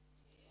eternally.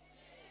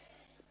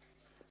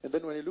 And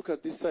then when you look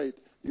at this side,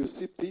 you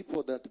see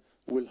people that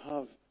will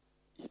have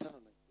eternal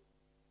life.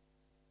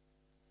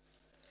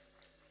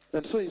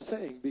 And so he's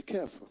saying, be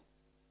careful.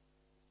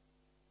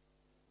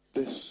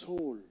 The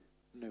soul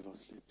never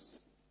sleeps.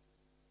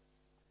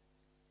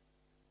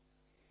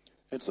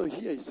 And so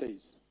here he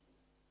says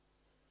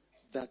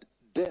that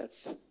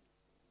death,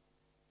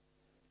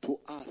 to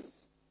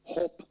us,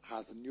 hope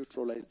has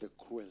neutralized the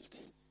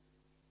cruelty.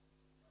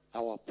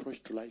 Our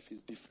approach to life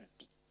is different.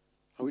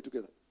 Are we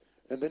together?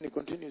 And then he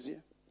continues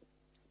here.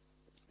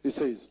 He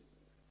says,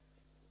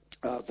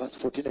 verse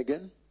 14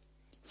 again,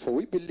 for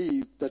we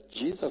believe that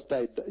Jesus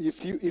died.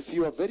 If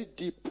you are very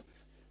deep,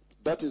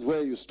 that is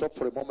where you stop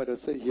for a moment and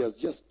say, he has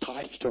just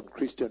touched on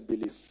Christian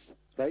belief,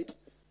 right?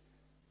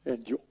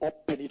 And you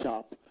open it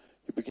up.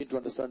 You begin to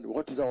understand,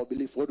 what is our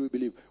belief? What do we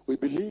believe? We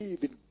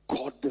believe in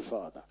God the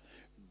Father,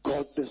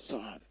 God the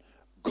Son,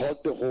 God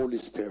the Holy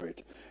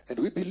Spirit. And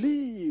we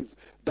believe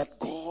that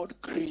God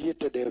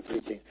created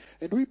everything.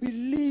 And we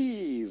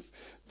believe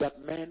that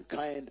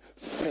mankind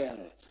fell.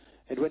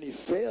 And when he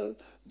fell,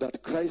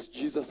 that Christ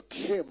Jesus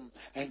came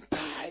and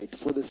died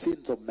for the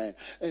sins of man.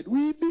 And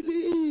we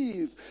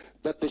believe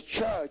that the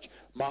church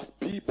must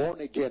be born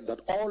again,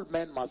 that all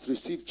men must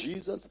receive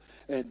Jesus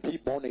and be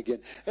born again.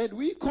 And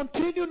we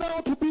continue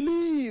now to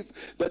believe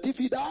that if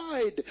he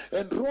died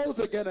and rose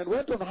again and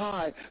went on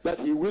high, that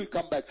he will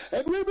come back.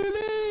 And we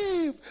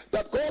believe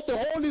that God the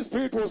Holy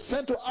Spirit was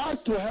sent to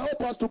us to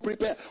help us to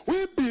prepare.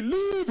 We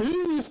believe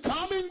he is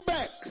coming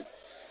back.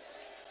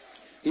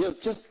 He has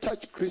just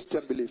touched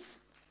Christian belief.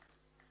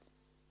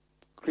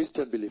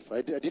 Christian belief.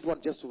 I didn't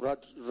want just to run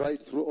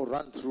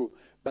through,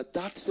 but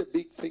that's a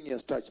big thing he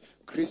has touched.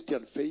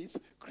 Christian faith,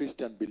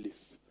 Christian belief.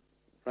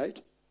 Right?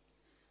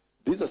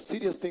 These are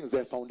serious things.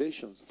 They're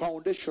foundations.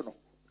 Foundational.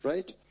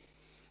 Right?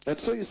 And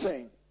so he's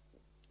saying,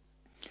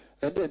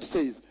 and then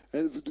says,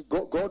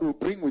 God will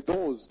bring with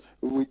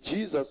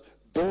Jesus,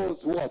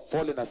 those who have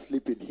fallen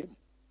asleep in him.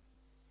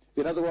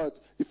 In other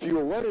words, if you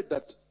are worried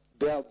that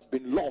they have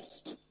been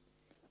lost,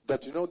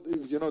 that you know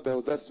there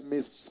was that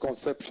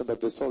misconception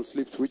that the soul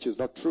sleeps, which is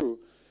not true.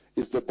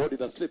 It's the body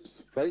that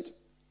sleeps, right?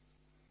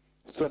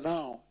 So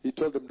now he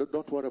told them,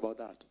 don't worry about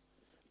that.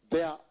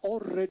 They are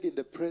already in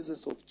the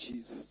presence of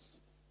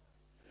Jesus.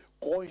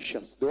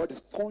 Conscious. The word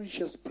is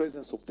conscious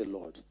presence of the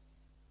Lord.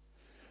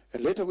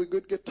 And later we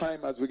could get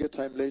time, as we get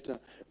time later,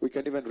 we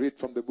can even read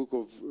from the book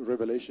of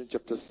Revelation,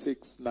 chapter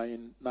 6,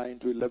 9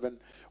 to 11,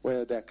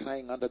 where they're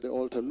crying under the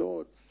altar,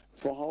 Lord,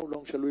 for how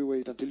long shall we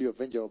wait until you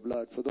avenge our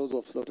blood for those who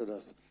have slaughtered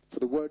us, for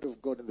the word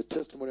of God and the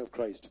testimony of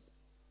Christ,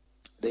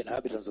 the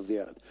inhabitants of the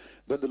earth?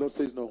 Then the Lord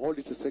says, no, hold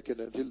it a second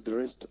until the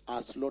rest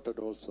are slaughtered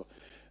also.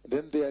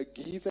 Then they are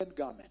given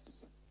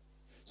garments.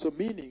 So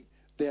meaning,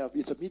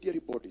 it's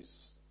immediately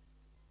bodies.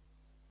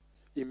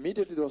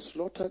 Immediately they were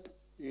slaughtered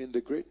in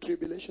the great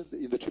tribulation.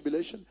 In the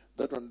tribulation,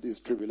 that one is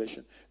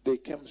tribulation. They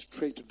came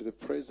straight into the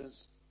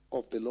presence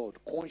of the Lord,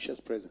 conscious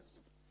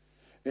presence.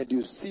 And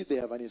you see they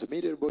have an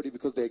intermediate body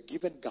because they are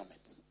given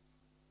garments.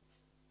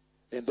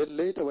 And then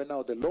later, when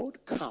now the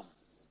Lord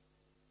comes,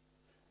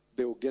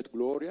 they will get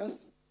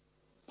glorious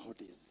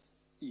bodies,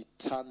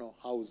 eternal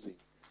housing,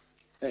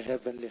 a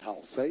heavenly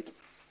house, right?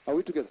 Are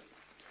we together?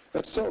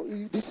 And so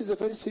this is a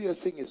very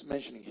serious thing he's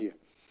mentioning here.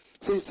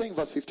 So he's saying,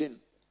 verse 15,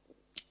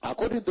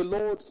 according to the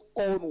Lord's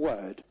own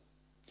word,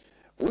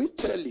 we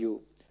tell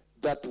you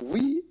that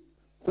we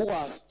who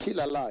are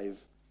still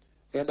alive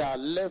and are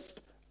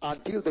left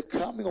until the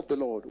coming of the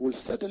Lord will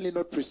certainly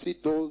not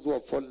precede those who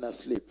have fallen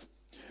asleep.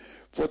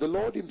 For the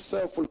Lord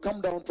himself will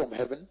come down from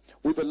heaven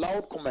with a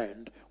loud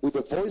command, with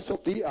the voice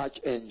of the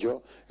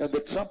archangel, and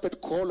the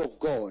trumpet call of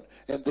God,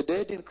 and the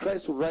dead in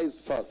Christ will rise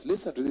first.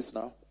 Listen to this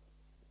now.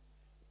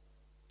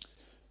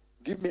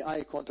 Give me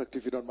eye contact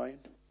if you don't mind.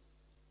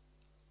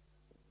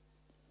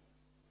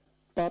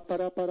 I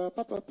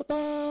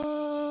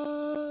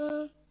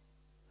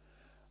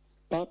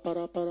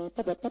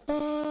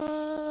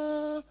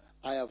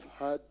have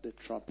heard the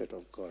trumpet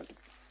of God.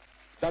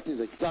 That is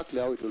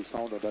exactly how it will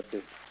sound on that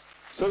day.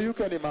 So you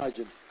can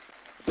imagine,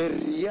 the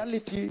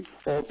reality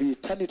of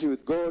eternity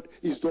with God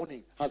is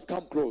dawning, has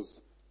come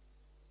close.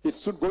 It's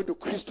soon going to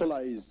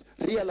crystallize,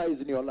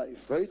 realize in your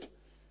life, right?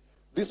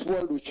 This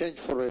world will change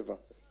forever.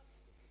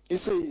 He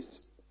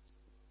says,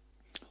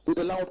 with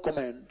a loud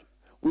command,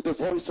 with the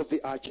voice of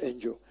the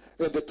archangel,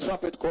 and the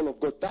trumpet call of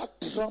God. That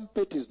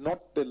trumpet is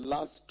not the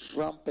last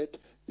trumpet.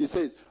 He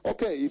says,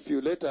 okay, if you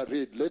later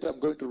I'm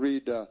going to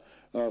read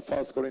 1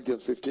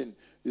 Corinthians 15.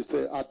 You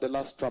say, at the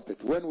last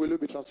trumpet. When will you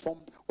be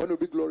transformed? When will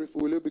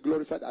you be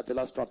glorified? At the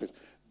last trumpet.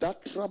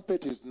 That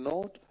trumpet is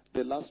not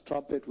the last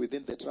trumpet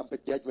within the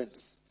trumpet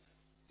judgments.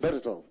 Not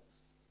at all.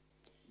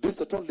 This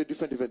is a totally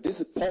different event.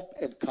 This is pomp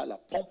and color,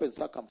 pomp and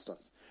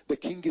circumstance. The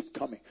king is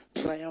coming.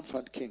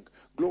 Triumphant king.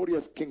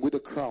 Glorious king with a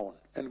crown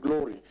and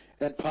glory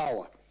and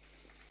power.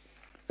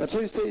 And so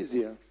he says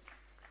here,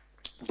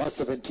 Verse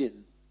 17.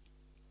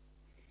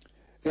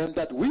 And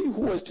that we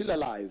who are still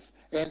alive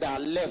and are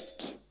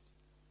left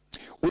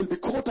will be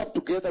caught up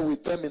together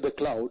with them in the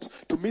clouds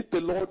to meet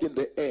the Lord in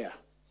the air.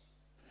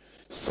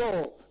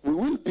 So we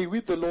will be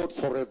with the Lord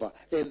forever.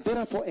 And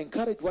therefore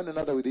encourage one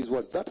another with these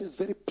words. That is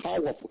very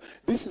powerful.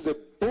 This is a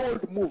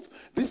bold move.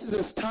 This is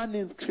a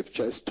stunning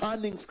scripture. A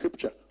stunning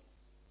scripture.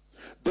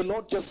 The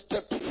Lord just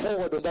stepped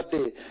forward on that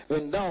day.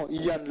 And now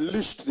he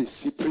unleashed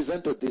this. He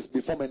presented this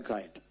before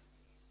mankind.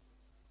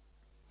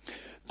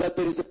 That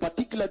there is a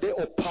particular day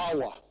of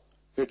power.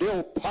 A day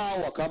of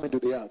power coming to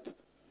the earth.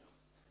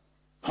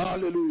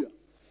 Hallelujah.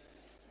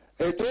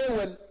 A day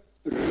when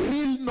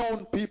real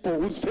known people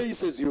whose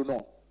faces you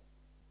know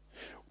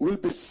will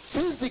be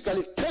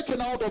physically taken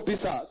out of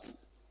this earth.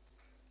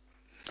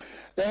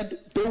 And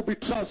they will be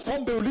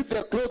transformed. They will leave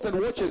their clothes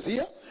and watches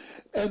here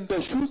and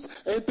their shoes,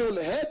 and they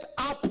will head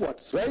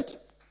upwards, right?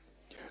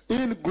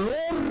 In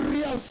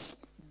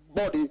glorious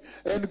body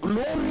and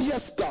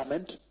glorious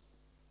garment.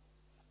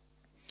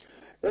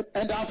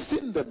 And I've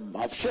seen them.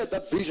 I've shared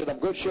that vision. I'm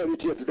going to share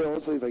it here today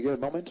also if I get a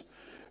moment.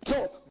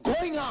 So,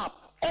 going up,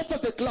 over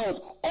the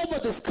clouds, over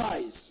the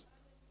skies.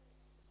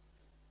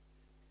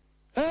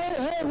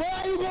 Hey, where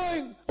are you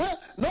going? Where?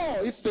 No,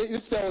 if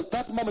there was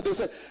that moment, they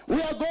say,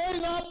 we are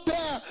going up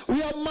there.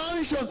 We have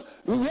mansions.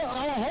 Our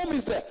home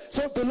is there.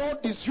 So the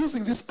Lord is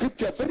using this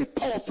scripture very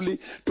powerfully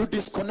to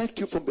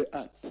disconnect you from the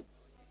earth.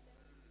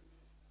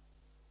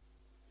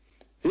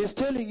 He's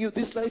telling you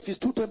this life is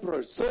too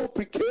temporary, so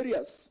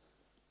precarious.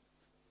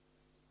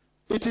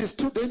 It is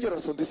too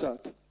dangerous on this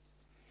earth.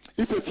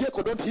 If a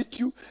vehicle don't hit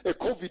you, a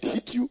COVID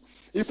hit you.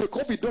 If a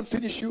COVID don't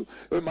finish you,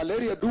 a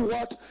malaria do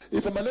what?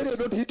 If a malaria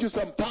don't hit you,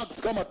 some thugs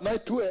come at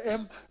night, 2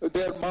 a.m.,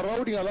 they're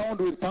marauding around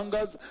with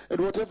pangas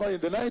and whatever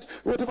in the night,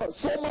 whatever.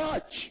 So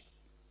much.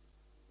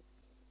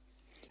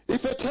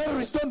 If a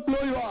terrorist don't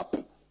blow you up,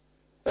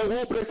 a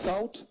war breaks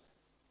out.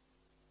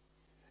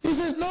 He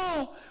says,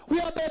 no, we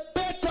have a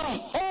better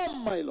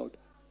home, my Lord.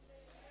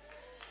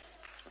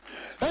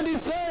 And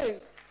he's saying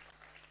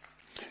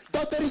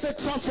that there is a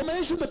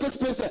transformation that takes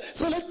place there.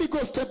 So let me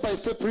go step by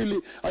step,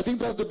 really. I think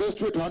that's the best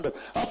way to handle.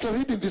 After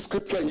reading this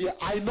scripture here,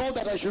 I know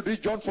that I should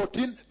read John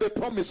 14, the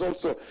promise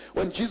also,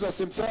 when Jesus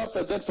himself,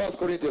 and then 1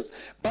 Corinthians.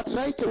 But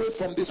right away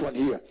from this one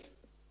here,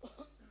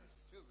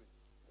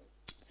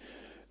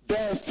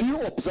 there are a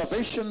few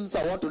observations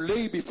I want to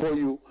lay before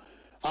you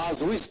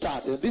as we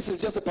start. And this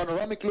is just a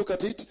panoramic look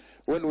at it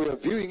when we are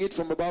viewing it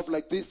from above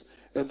like this.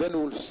 And then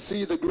we'll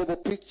see the global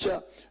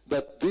picture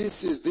that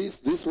this is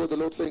this is what the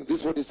Lord is saying, this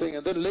is what he's saying.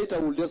 And then later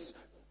we'll just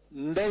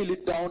nail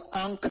it down,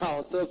 anchor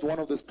ourselves to one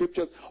of the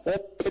scriptures,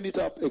 open it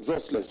up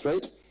exhaustless,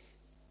 right?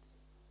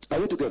 Are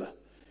we together?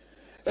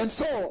 And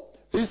so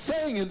he's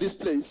saying in this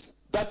place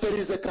that there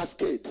is a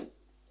cascade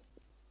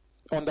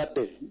on that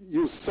day.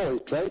 You saw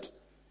it, right?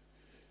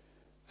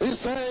 He's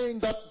saying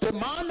that the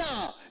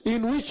manner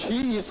in which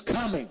he is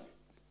coming,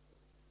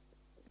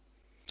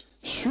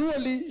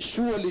 surely,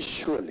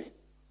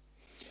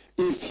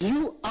 if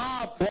you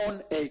are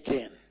born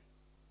again,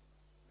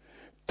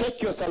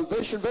 take your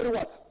salvation very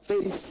what?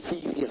 Very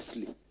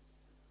seriously.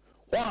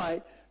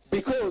 Why?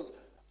 Because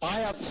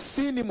I have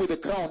seen him with a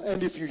crown,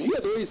 and if you hear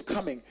the way he's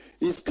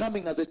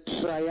coming as a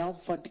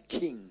triumphant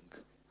king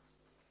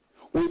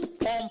with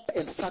pomp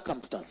and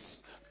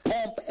circumstance,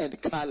 pomp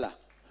and color,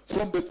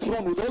 from the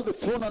throne, with all the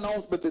throne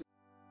announcement.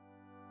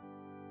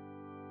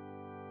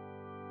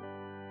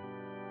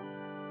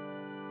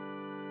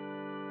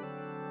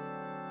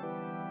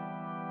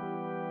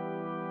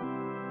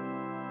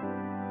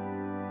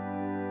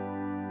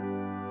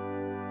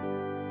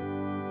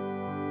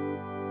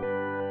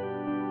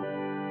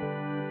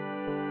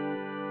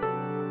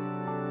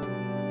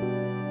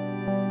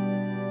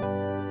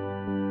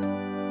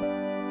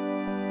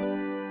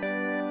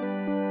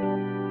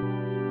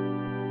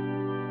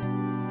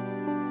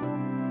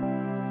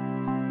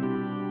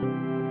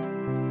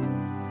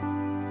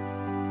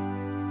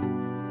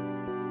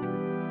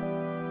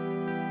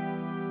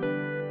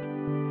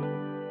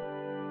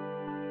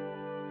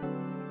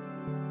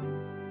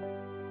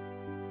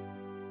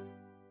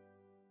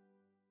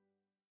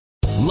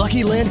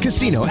 Lucky Land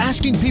Casino,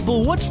 asking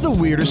people, what's the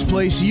weirdest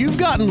place you've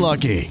gotten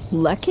lucky?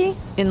 Lucky?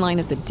 In line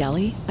at the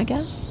deli, I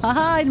guess?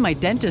 Aha, in my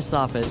dentist's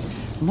office.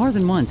 More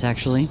than once,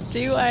 actually.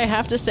 Do I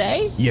have to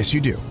say? Yes,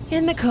 you do.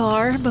 In the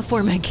car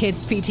before my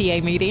kids'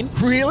 PTA meeting.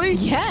 Really?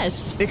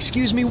 Yes.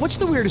 Excuse me, what's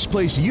the weirdest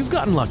place you've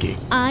gotten lucky?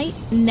 I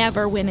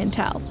never win and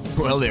tell.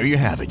 Well, there you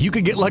have it. You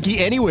can get lucky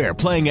anywhere,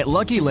 playing at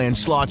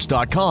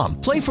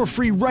LuckyLandSlots.com. Play for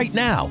free right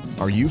now.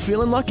 Are you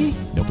feeling lucky?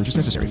 No purchase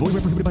necessary. Void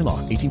where prohibited by law.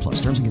 18+.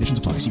 Terms and conditions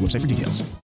apply. See website for details.